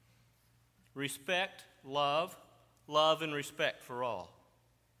 Respect, love and respect for all.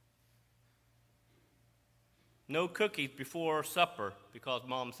 No cookies before supper because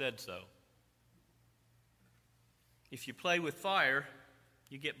Mom said so. If you play with fire,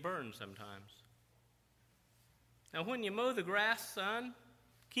 you get burned sometimes. Now, when you mow the grass, son,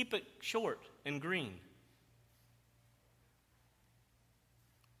 keep it short and green.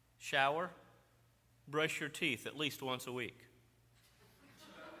 Shower, brush your teeth at least once a week.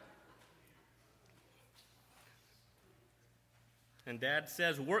 And Dad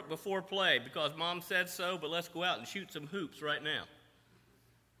says work before play because Mom said so, but let's go out and shoot some hoops right now.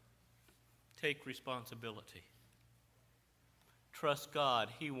 Take responsibility. Trust God,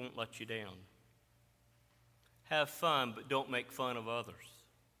 He won't let you down. Have fun, but don't make fun of others.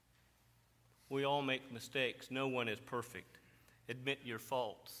 We all make mistakes. No one is perfect. Admit your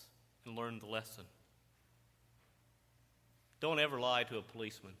faults and learn the lesson. Don't ever lie to a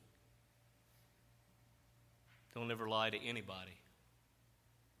policeman. Don't ever lie to anybody.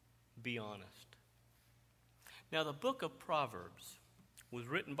 Be honest. Now, the book of Proverbs was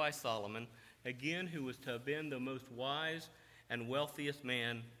written by Solomon, again, who was to have been the most wise and wealthiest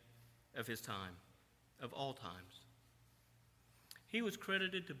man of his time, of all times. He was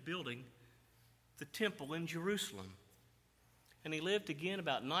credited to building the temple in Jerusalem. And he lived again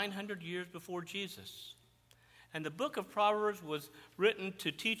about 900 years before Jesus. And the book of Proverbs was written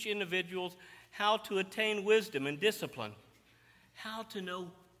to teach individuals how to attain wisdom and discipline, how to know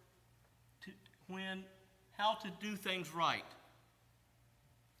how to do things right,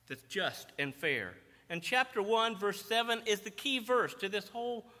 that's just and fair. And chapter 1, verse 7 is the key verse to this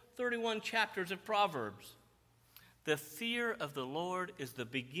whole 31 chapters of Proverbs. The fear of the Lord is the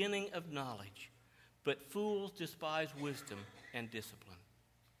beginning of knowledge, but fools despise wisdom and discipline.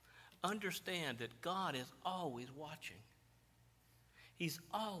 Understand that God is always watching. He's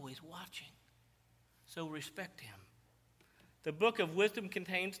always watching. So respect him. The book of wisdom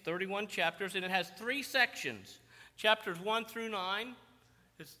contains 31 chapters, and it has 3 sections. Chapters 1 through 9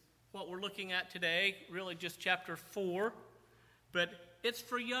 is what we're looking at today, really just chapter 4, but it's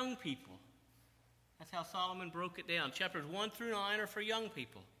for young people. That's how Solomon broke it down. Chapters 1 through 9 are for young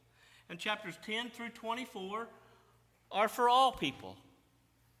people, and chapters 10 through 24 are for all people,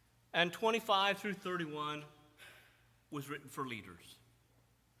 and 25 through 31 was written for leaders.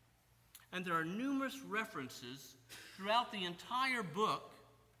 And there are numerous references throughout the entire book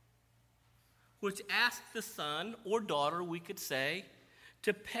which ask the son or daughter, we could say,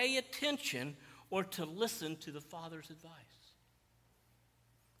 to pay attention or to listen to the father's advice.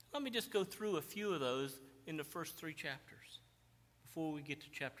 Let me just go through a few of those in the first 3 chapters before we get to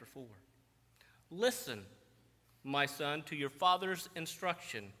chapter 4. Listen, my son, to your father's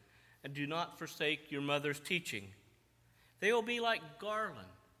instruction, and do not forsake your mother's teaching. They will be like garland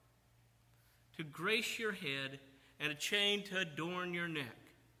to grace your head and a chain to adorn your neck.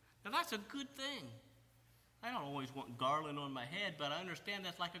 Now that's a good thing. I don't always want garland on my head, but I understand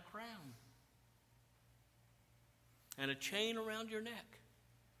that's like a crown. And a chain around your neck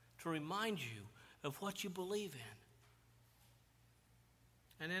to remind you of what you believe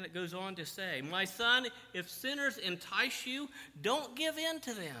in. And then it goes on to say, my son, if sinners entice you, don't give in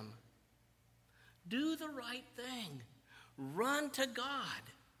to them. Do the right thing. Run to God.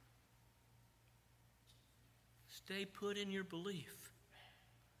 Stay put in your belief.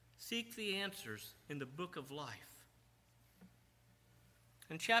 Seek the answers in the book of life.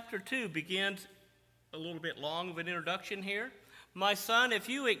 And chapter 2 begins a little bit long of an introduction here. My son, if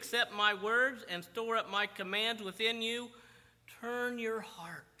you accept my words and store up my commands within you, turn your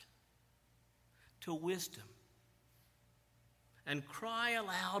heart to wisdom and cry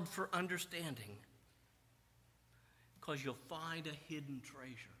aloud for understanding, because you'll find a hidden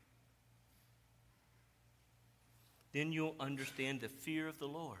treasure. Then you'll understand the fear of the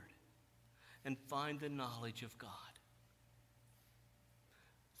Lord and find the knowledge of God.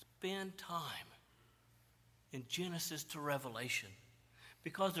 Spend time in Genesis to Revelation,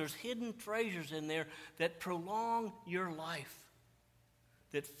 because there's hidden treasures in there that prolong your life,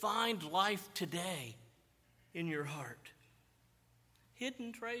 that find life today in your heart.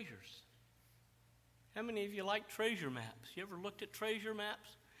 Hidden treasures. How many of you like treasure maps? You ever looked at treasure maps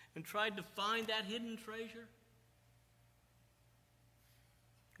and tried to find that hidden treasure?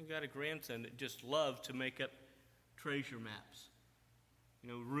 I've got a grandson that just loves to make up treasure maps. You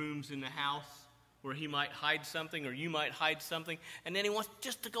know, rooms in the house where he might hide something or you might hide something, and then he wants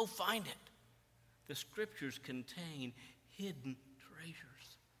just to go find it. The scriptures contain hidden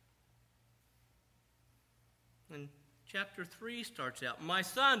treasures. And chapter 3 starts out, my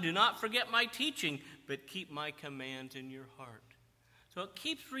son, do not forget my teaching, but keep my commands in your heart. So it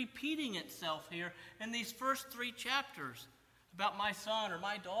keeps repeating itself here in these first 3 chapters about my son or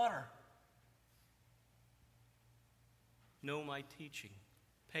my daughter. Know my teaching.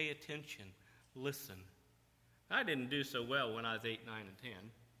 Pay attention. Listen. I didn't do so well when I was 8, 9, and 10.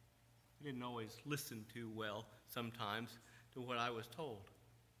 I didn't always listen too well sometimes to what I was told.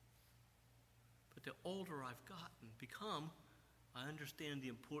 But the older I've become, I understand the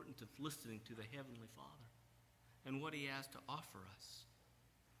importance of listening to the Heavenly Father and what He has to offer us.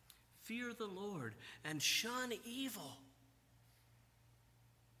 Fear the Lord and shun evil.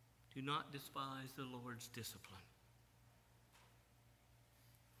 Do not despise the Lord's discipline.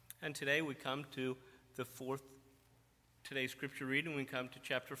 And today we come to today's scripture reading, we come to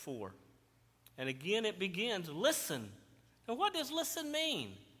chapter 4. And again it begins, listen. Now what does listen mean?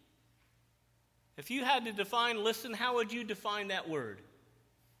 If you had to define listen, how would you define that word?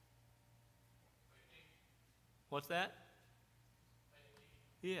 What's that?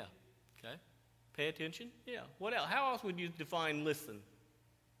 Yeah, okay. Pay attention? Yeah. What else? How else would you define listen?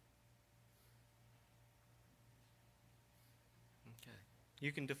 Okay.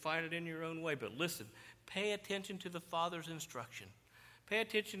 You can define it in your own way, but listen. Pay attention to the Father's instruction. Pay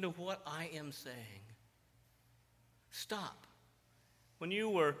attention to what I am saying. Stop. When you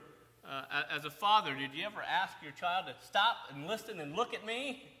were, as a father, did you ever ask your child to stop and listen and look at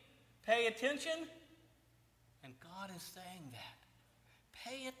me? Pay attention? And God is saying that.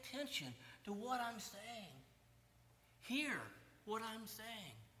 Pay attention to what I'm saying. Hear what I'm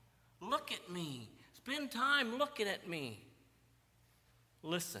saying. Look at me. Spend time looking at me.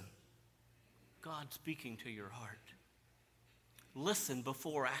 Listen. God speaking to your heart. Listen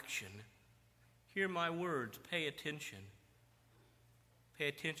before action. Hear my words. Pay attention. Pay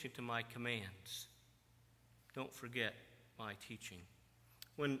attention to my commands. Don't forget my teaching.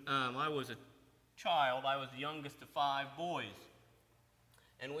 When I was a child, I was the youngest of 5 boys.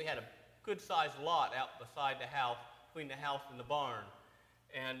 And we had a good-sized lot out beside the house, between the house and the barn.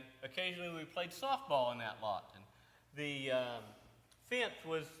 And occasionally we played softball in that lot. And the fence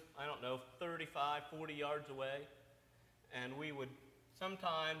was, 35, 40 yards away. And we would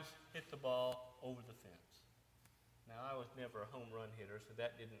sometimes hit the ball over the fence. Now, I was never a home run hitter, so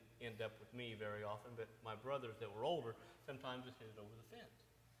that didn't end up with me very often, but my brothers that were older sometimes would hit it over the fence.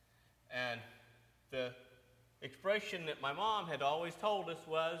 And the expression that my mom had always told us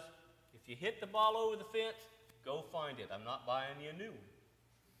was, if you hit the ball over the fence, go find it. I'm not buying you a new one.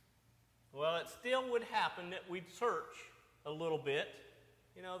 Well, it still would happen that we'd search a little bit.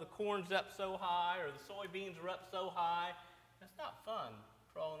 You know, the corn's up so high or the soybeans are up so high. It's not fun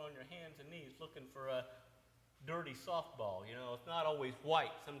crawling on your hands and knees looking for a dirty softball. You know, it's not always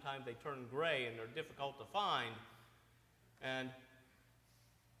white. Sometimes they turn gray and they're difficult to find. And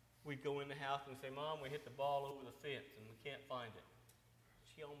we'd go in the house and say, Mom, we hit the ball over the fence and we can't find it.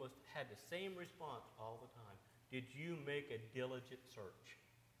 She almost had the same response all the time. Did you make a diligent search?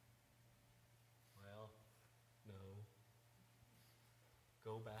 Well, no.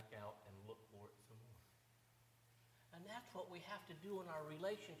 Go back out and look for it some more. And that's what we have to do in our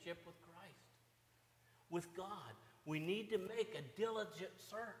relationship with Christ. With God, we need to make a diligent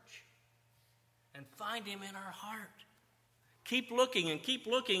search and find him in our heart. Keep looking and keep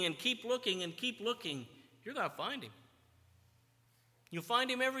looking and keep looking and keep looking. You're going to find him. You'll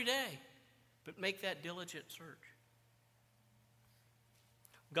find him every day, but make that diligent search.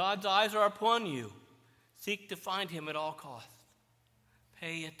 God's eyes are upon you. Seek to find him at all costs.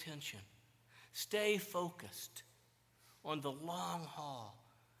 Pay attention. Stay focused on the long haul.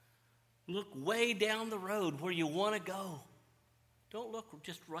 Look way down the road where you want to go. Don't look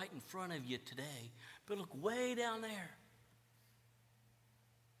just right in front of you today, but look way down there.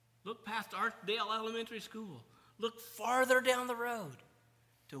 Look past Archdale Elementary School. Look farther down the road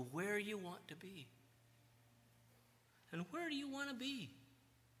to where you want to be. And where do you want to be?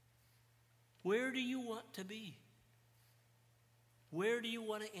 Where do you want to be? Where do you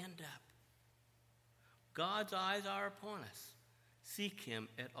want to end up? God's eyes are upon us. Seek him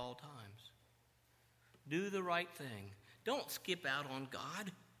at all times. Do the right thing. Don't skip out on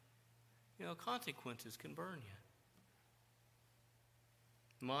God. You know, consequences can burn you.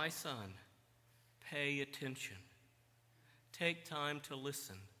 My son, pay attention. Take time to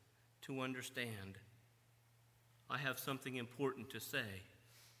listen, to understand. I have something important to say.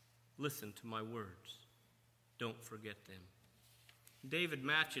 Listen to my words. Don't forget them. David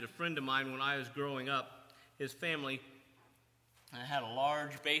Matchett, a friend of mine when I was growing up, his family had a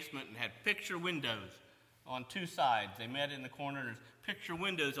large basement and had picture windows on 2 sides. They met in the corner and there's picture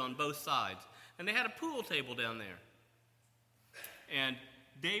windows on both sides. And they had a pool table down there. And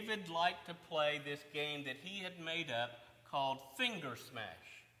David liked to play this game that he had made up called Finger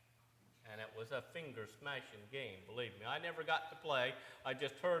Smash. And it was a finger-smashing game, believe me. I never got to play. I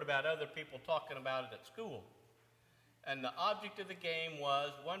just heard about other people talking about it at school. And the object of the game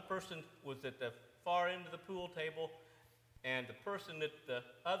was one person was at the far end of the pool table, and the person at the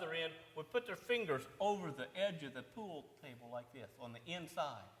other end would put their fingers over the edge of the pool table like this, on the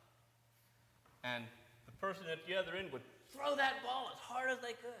inside. And the person at the other end would throw that ball as hard as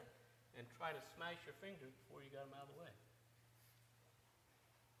they could and try to smash your fingers before you got them out of the way.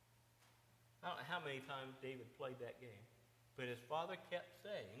 I don't know how many times David played that game, but his father kept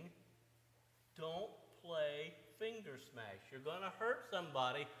saying, don't play finger smash. You're going to hurt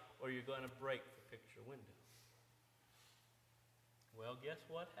somebody or you're going to break the picture window. Well, guess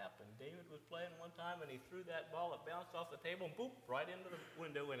what happened? David was playing one time and he threw that ball. It bounced off the table and boop, right into the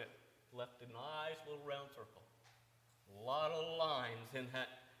window, and it left a nice little round circle. A lot of lines in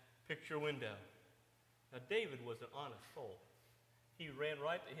that picture window. Now, David was an honest soul. He ran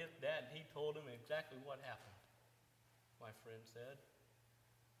right to his dad and he told him exactly what happened, my friend said.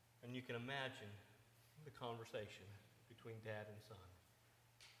 And you can imagine the conversation between dad and son.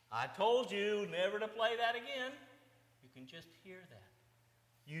 I told you never to play that again. You can just hear that.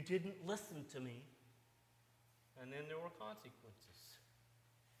 You didn't listen to me. And then there were consequences.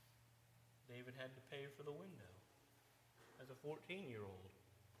 David had to pay for the window as a 14-year-old.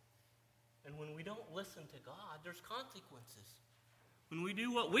 And when we don't listen to God, there's consequences. When we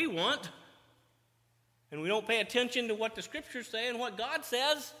do what we want, and we don't pay attention to what the Scriptures say and what God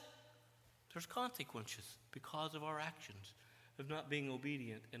says, there's consequences because of our actions of not being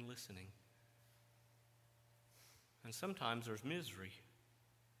obedient and listening. And sometimes there's misery.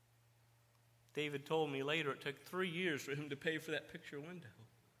 David told me later it took 3 years for him to pay for that picture window.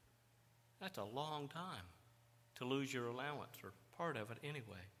 That's a long time to lose your allowance, or part of it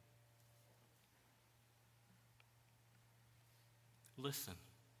anyway. Listen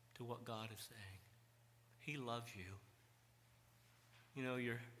to what God is saying. He loves you. You know,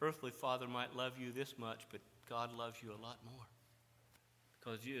 your earthly father might love you this much, but God loves you a lot more.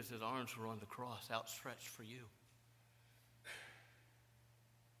 Because Jesus' arms were on the cross, outstretched for you.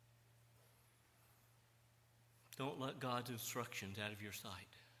 Don't let God's instructions out of your sight.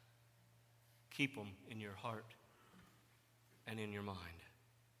 Keep them in your heart and in your mind.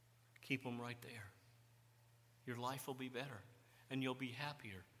 Keep them right there. Your life will be better, and you'll be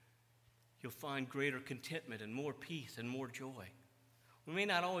happier. You'll find greater contentment and more peace and more joy. We may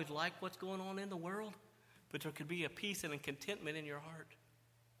not always like what's going on in the world, but there could be a peace and a contentment in your heart.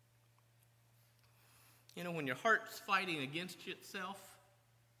 You know, when your heart's fighting against itself,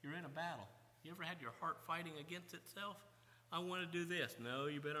 you're in a battle. You ever had your heart fighting against itself? I want to do this. No,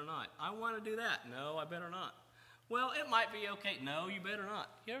 you better not. I want to do that. No, I better not. Well, it might be okay. No, you better not.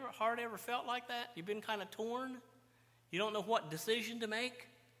 Your heart ever felt like that? You've been kind of torn? You don't know what decision to make?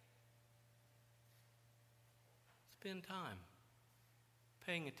 Spend time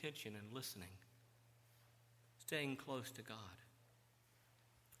paying attention and listening, staying close to God.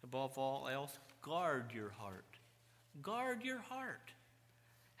 Above all else, guard your heart. Guard your heart.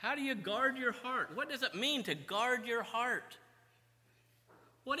 How do you guard your heart? What does it mean to guard your heart?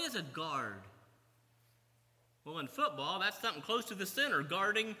 What is a guard? Well, in football, that's something close to the center,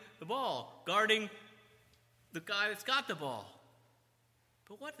 guarding the ball, guarding the guy that's got the ball.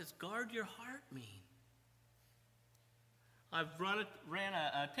 But what does guard your heart mean? I've ran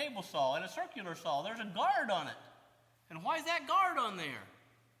a table saw and a circular saw. There's a guard on it. And why is that guard on there?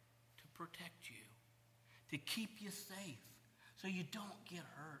 To protect you, to keep you safe, so you don't get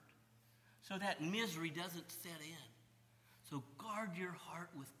hurt, so that misery doesn't set in. So guard your heart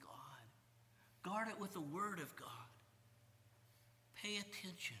with God. Guard it with the Word of God. Pay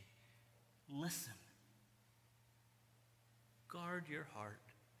attention. Listen. Guard your heart.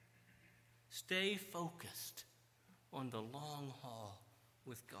 Stay focused on the long haul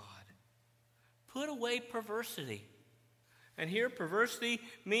with God. Put away perversity. And here, perversity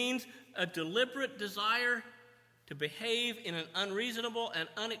means a deliberate desire to behave in an unreasonable and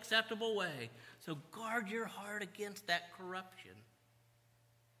unacceptable way. So guard your heart against that corruption.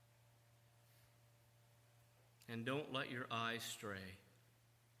 And don't let your eyes stray.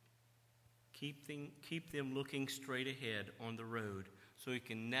 Keep them looking straight ahead on the road so you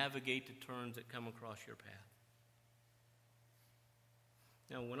can navigate the turns that come across your path.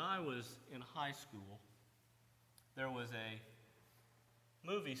 Now, when I was in high school, there was a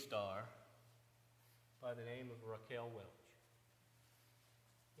movie star by the name of Raquel Welch.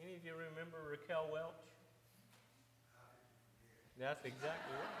 Any of you remember Raquel Welch? That's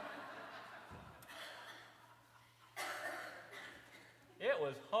exactly right. It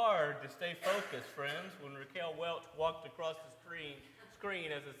was hard to stay focused, friends, when Raquel Welch walked across the screen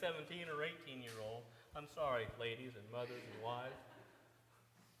as a 17 or 18-year-old. I'm sorry, ladies and mothers and wives.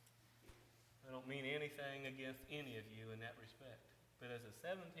 I don't mean anything against any of you in that respect. But as a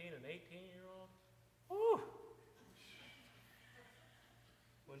 17 and 18-year-old, whew,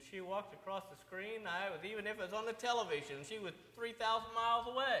 when she walked across the screen, even if it was on the television, she was 3,000 miles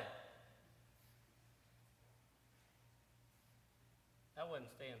away. That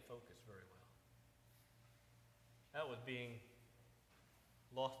wasn't staying focused very well. That was being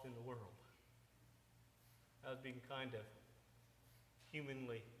lost in the world. That was being kind of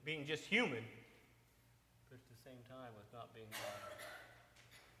being just human, but at the same time was not being God.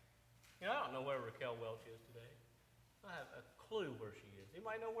 You know, I don't know where Raquel Welch is today. I have a clue where she is.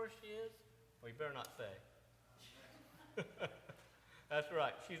 Anybody know where she is? Well, you better not say. That's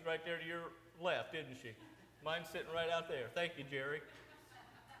right. She's right there to your left, isn't she? Mine's sitting right out there. Thank you, Jerry.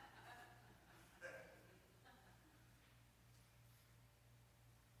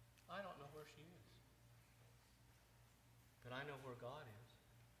 I don't know where she is. But I know where God is.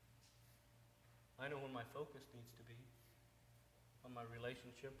 I know where my focus needs to be. On my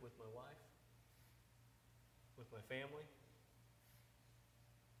relationship with my wife, with my family,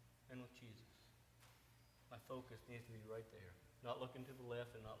 and with Jesus. My focus needs to be right there. Not looking to the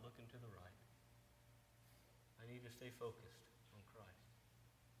left and not looking to the right. I need to stay focused on Christ.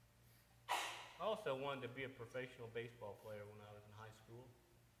 I also wanted to be a professional baseball player when I was in high school.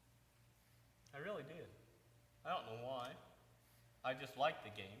 I really did. I don't know why. I just liked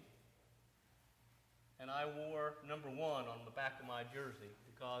the game. And I wore number 1 on the back of my jersey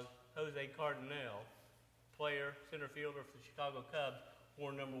because Jose Cardinal, player, center fielder for the Chicago Cubs,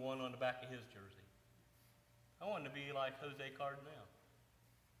 wore number 1 on the back of his jersey. I wanted to be like Jose Cardinal.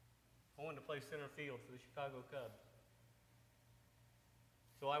 I wanted to play center field for the Chicago Cubs.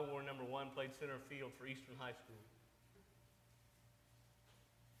 So I wore number 1, played center field for Eastern High School.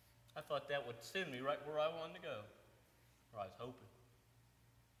 I thought that would send me right where I wanted to go, or I was hoping.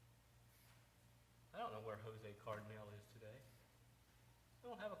 I don't know where Jose Cardinal is today. I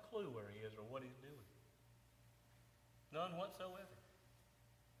don't have a clue where he is or what he's doing. None whatsoever.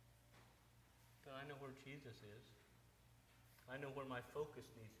 But I know where Jesus is. I know where my focus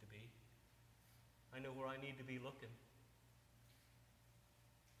needs to be. I know where I need to be looking.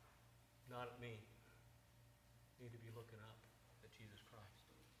 Not at me. I need to be looking up at Jesus Christ.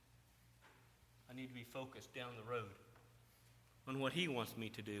 I need to be focused down the road on what he wants me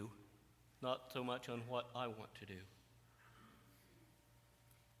to do, not so much on what I want to do.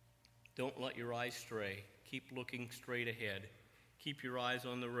 Don't let your eyes stray. Keep looking straight ahead. Keep your eyes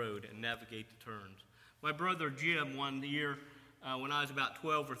on the road and navigate the turns. My brother Jim, one year when I was about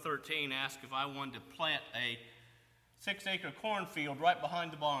 12 or 13, asked if I wanted to plant a 6-acre cornfield right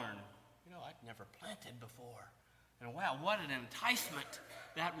behind the barn. You know, I'd never planted before. And wow, what an enticement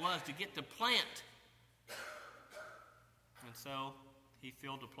that was to get to plant. And so he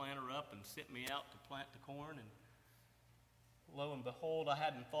filled the planter up and sent me out to plant the corn. And lo and behold, I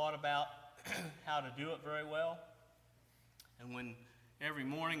hadn't thought about how to do it very well. And when every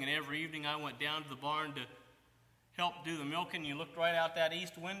morning and every evening I went down to the barn to help do the milking, you looked right out that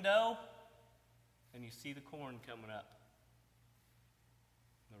east window and you see the corn coming up.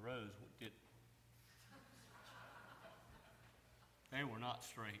 The rows they were not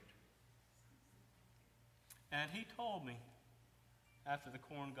straight. And he told me, after the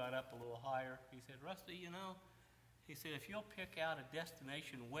corn got up a little higher, he said, Rusty, you know, he said, if you'll pick out a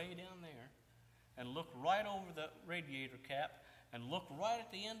destination way down there and look right over the radiator cap and look right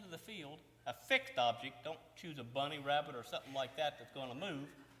at the end of the field, a fixed object, don't choose a bunny, rabbit, or something like that that's going to move,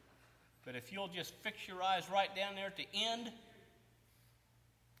 but if you'll just fix your eyes right down there at the end,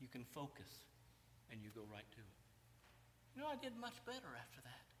 you can focus and you go right to it. You know, I did much better after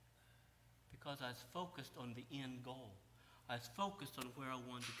that because I was focused on the end goal. I was focused on where I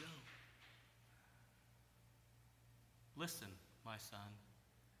wanted to go. Listen, my son.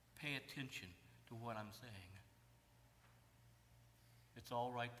 Pay attention to what I'm saying. It's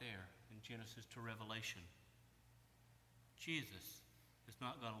all right there in Genesis to Revelation. Jesus is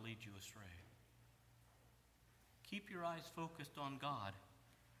not going to lead you astray. Keep your eyes focused on God.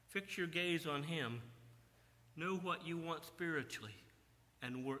 Fix your gaze on him. Know what you want spiritually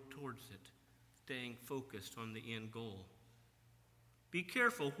and work towards it, staying focused on the end goal. Be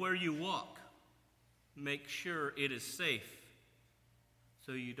careful where you walk. Make sure it is safe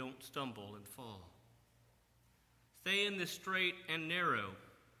so you don't stumble and fall. Stay in the straight and narrow.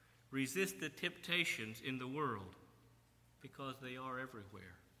 Resist the temptations in the world because they are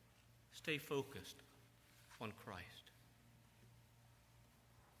everywhere. Stay focused on Christ.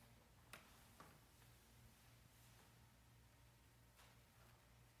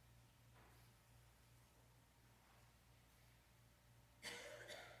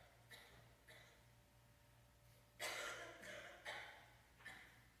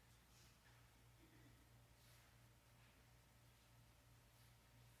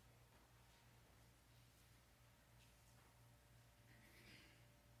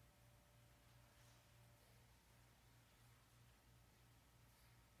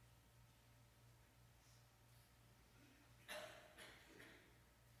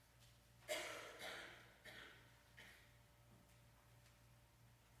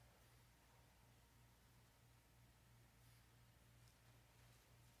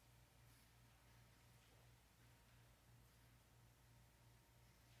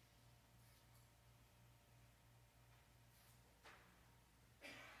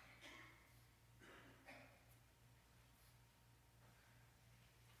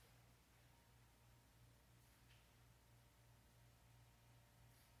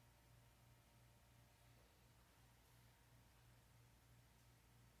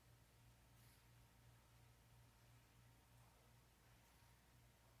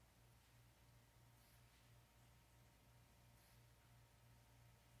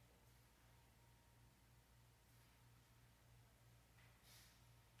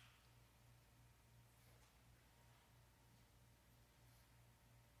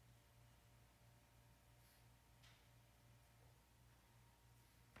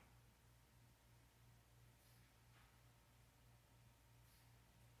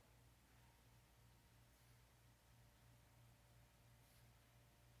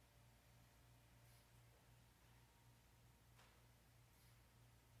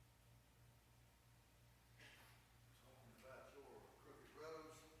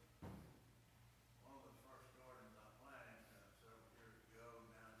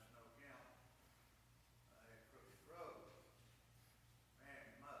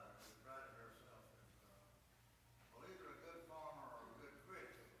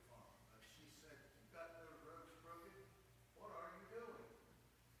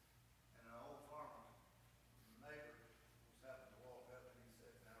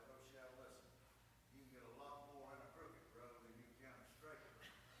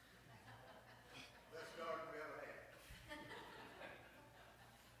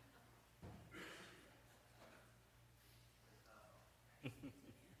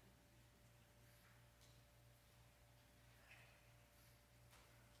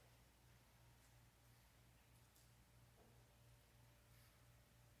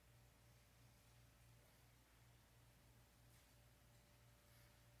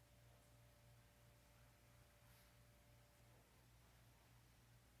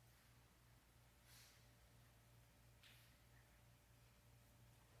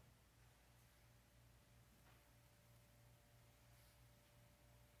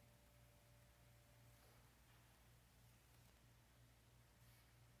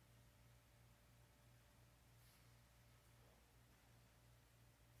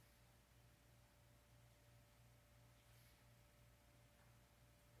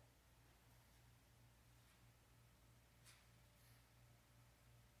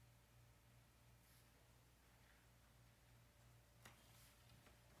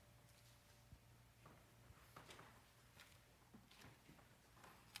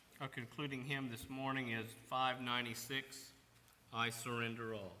 Our concluding hymn this morning is 596, I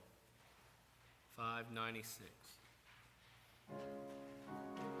Surrender All. 596.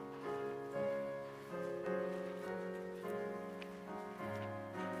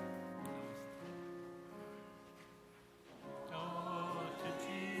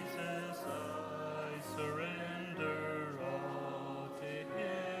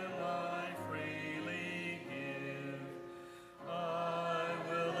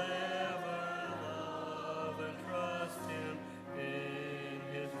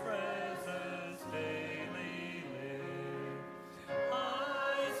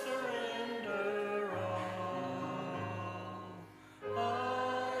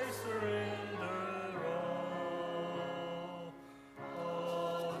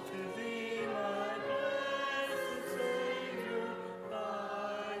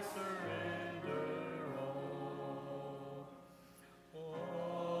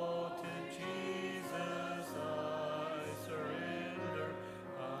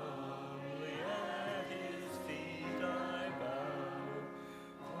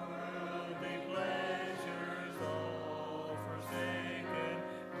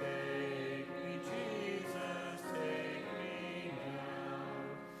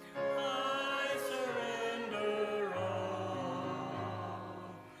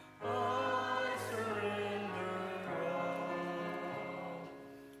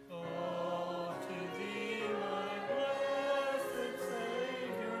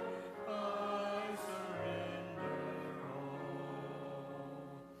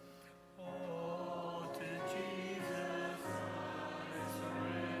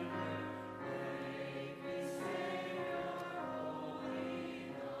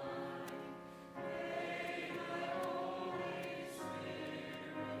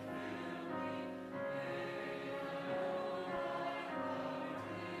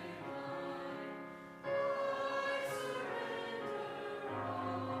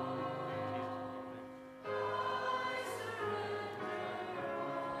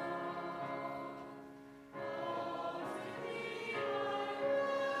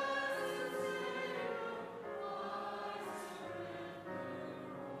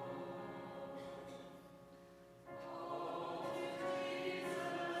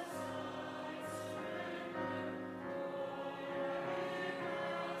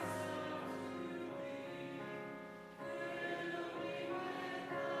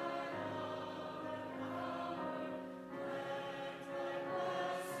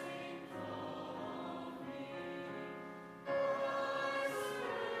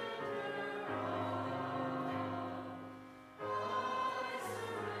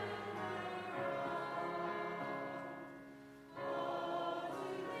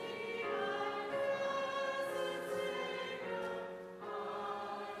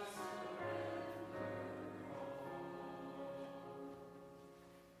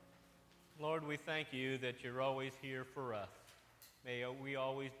 Lord, we thank you that you're always here for us. May we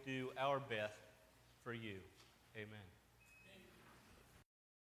always do our best for you. Amen.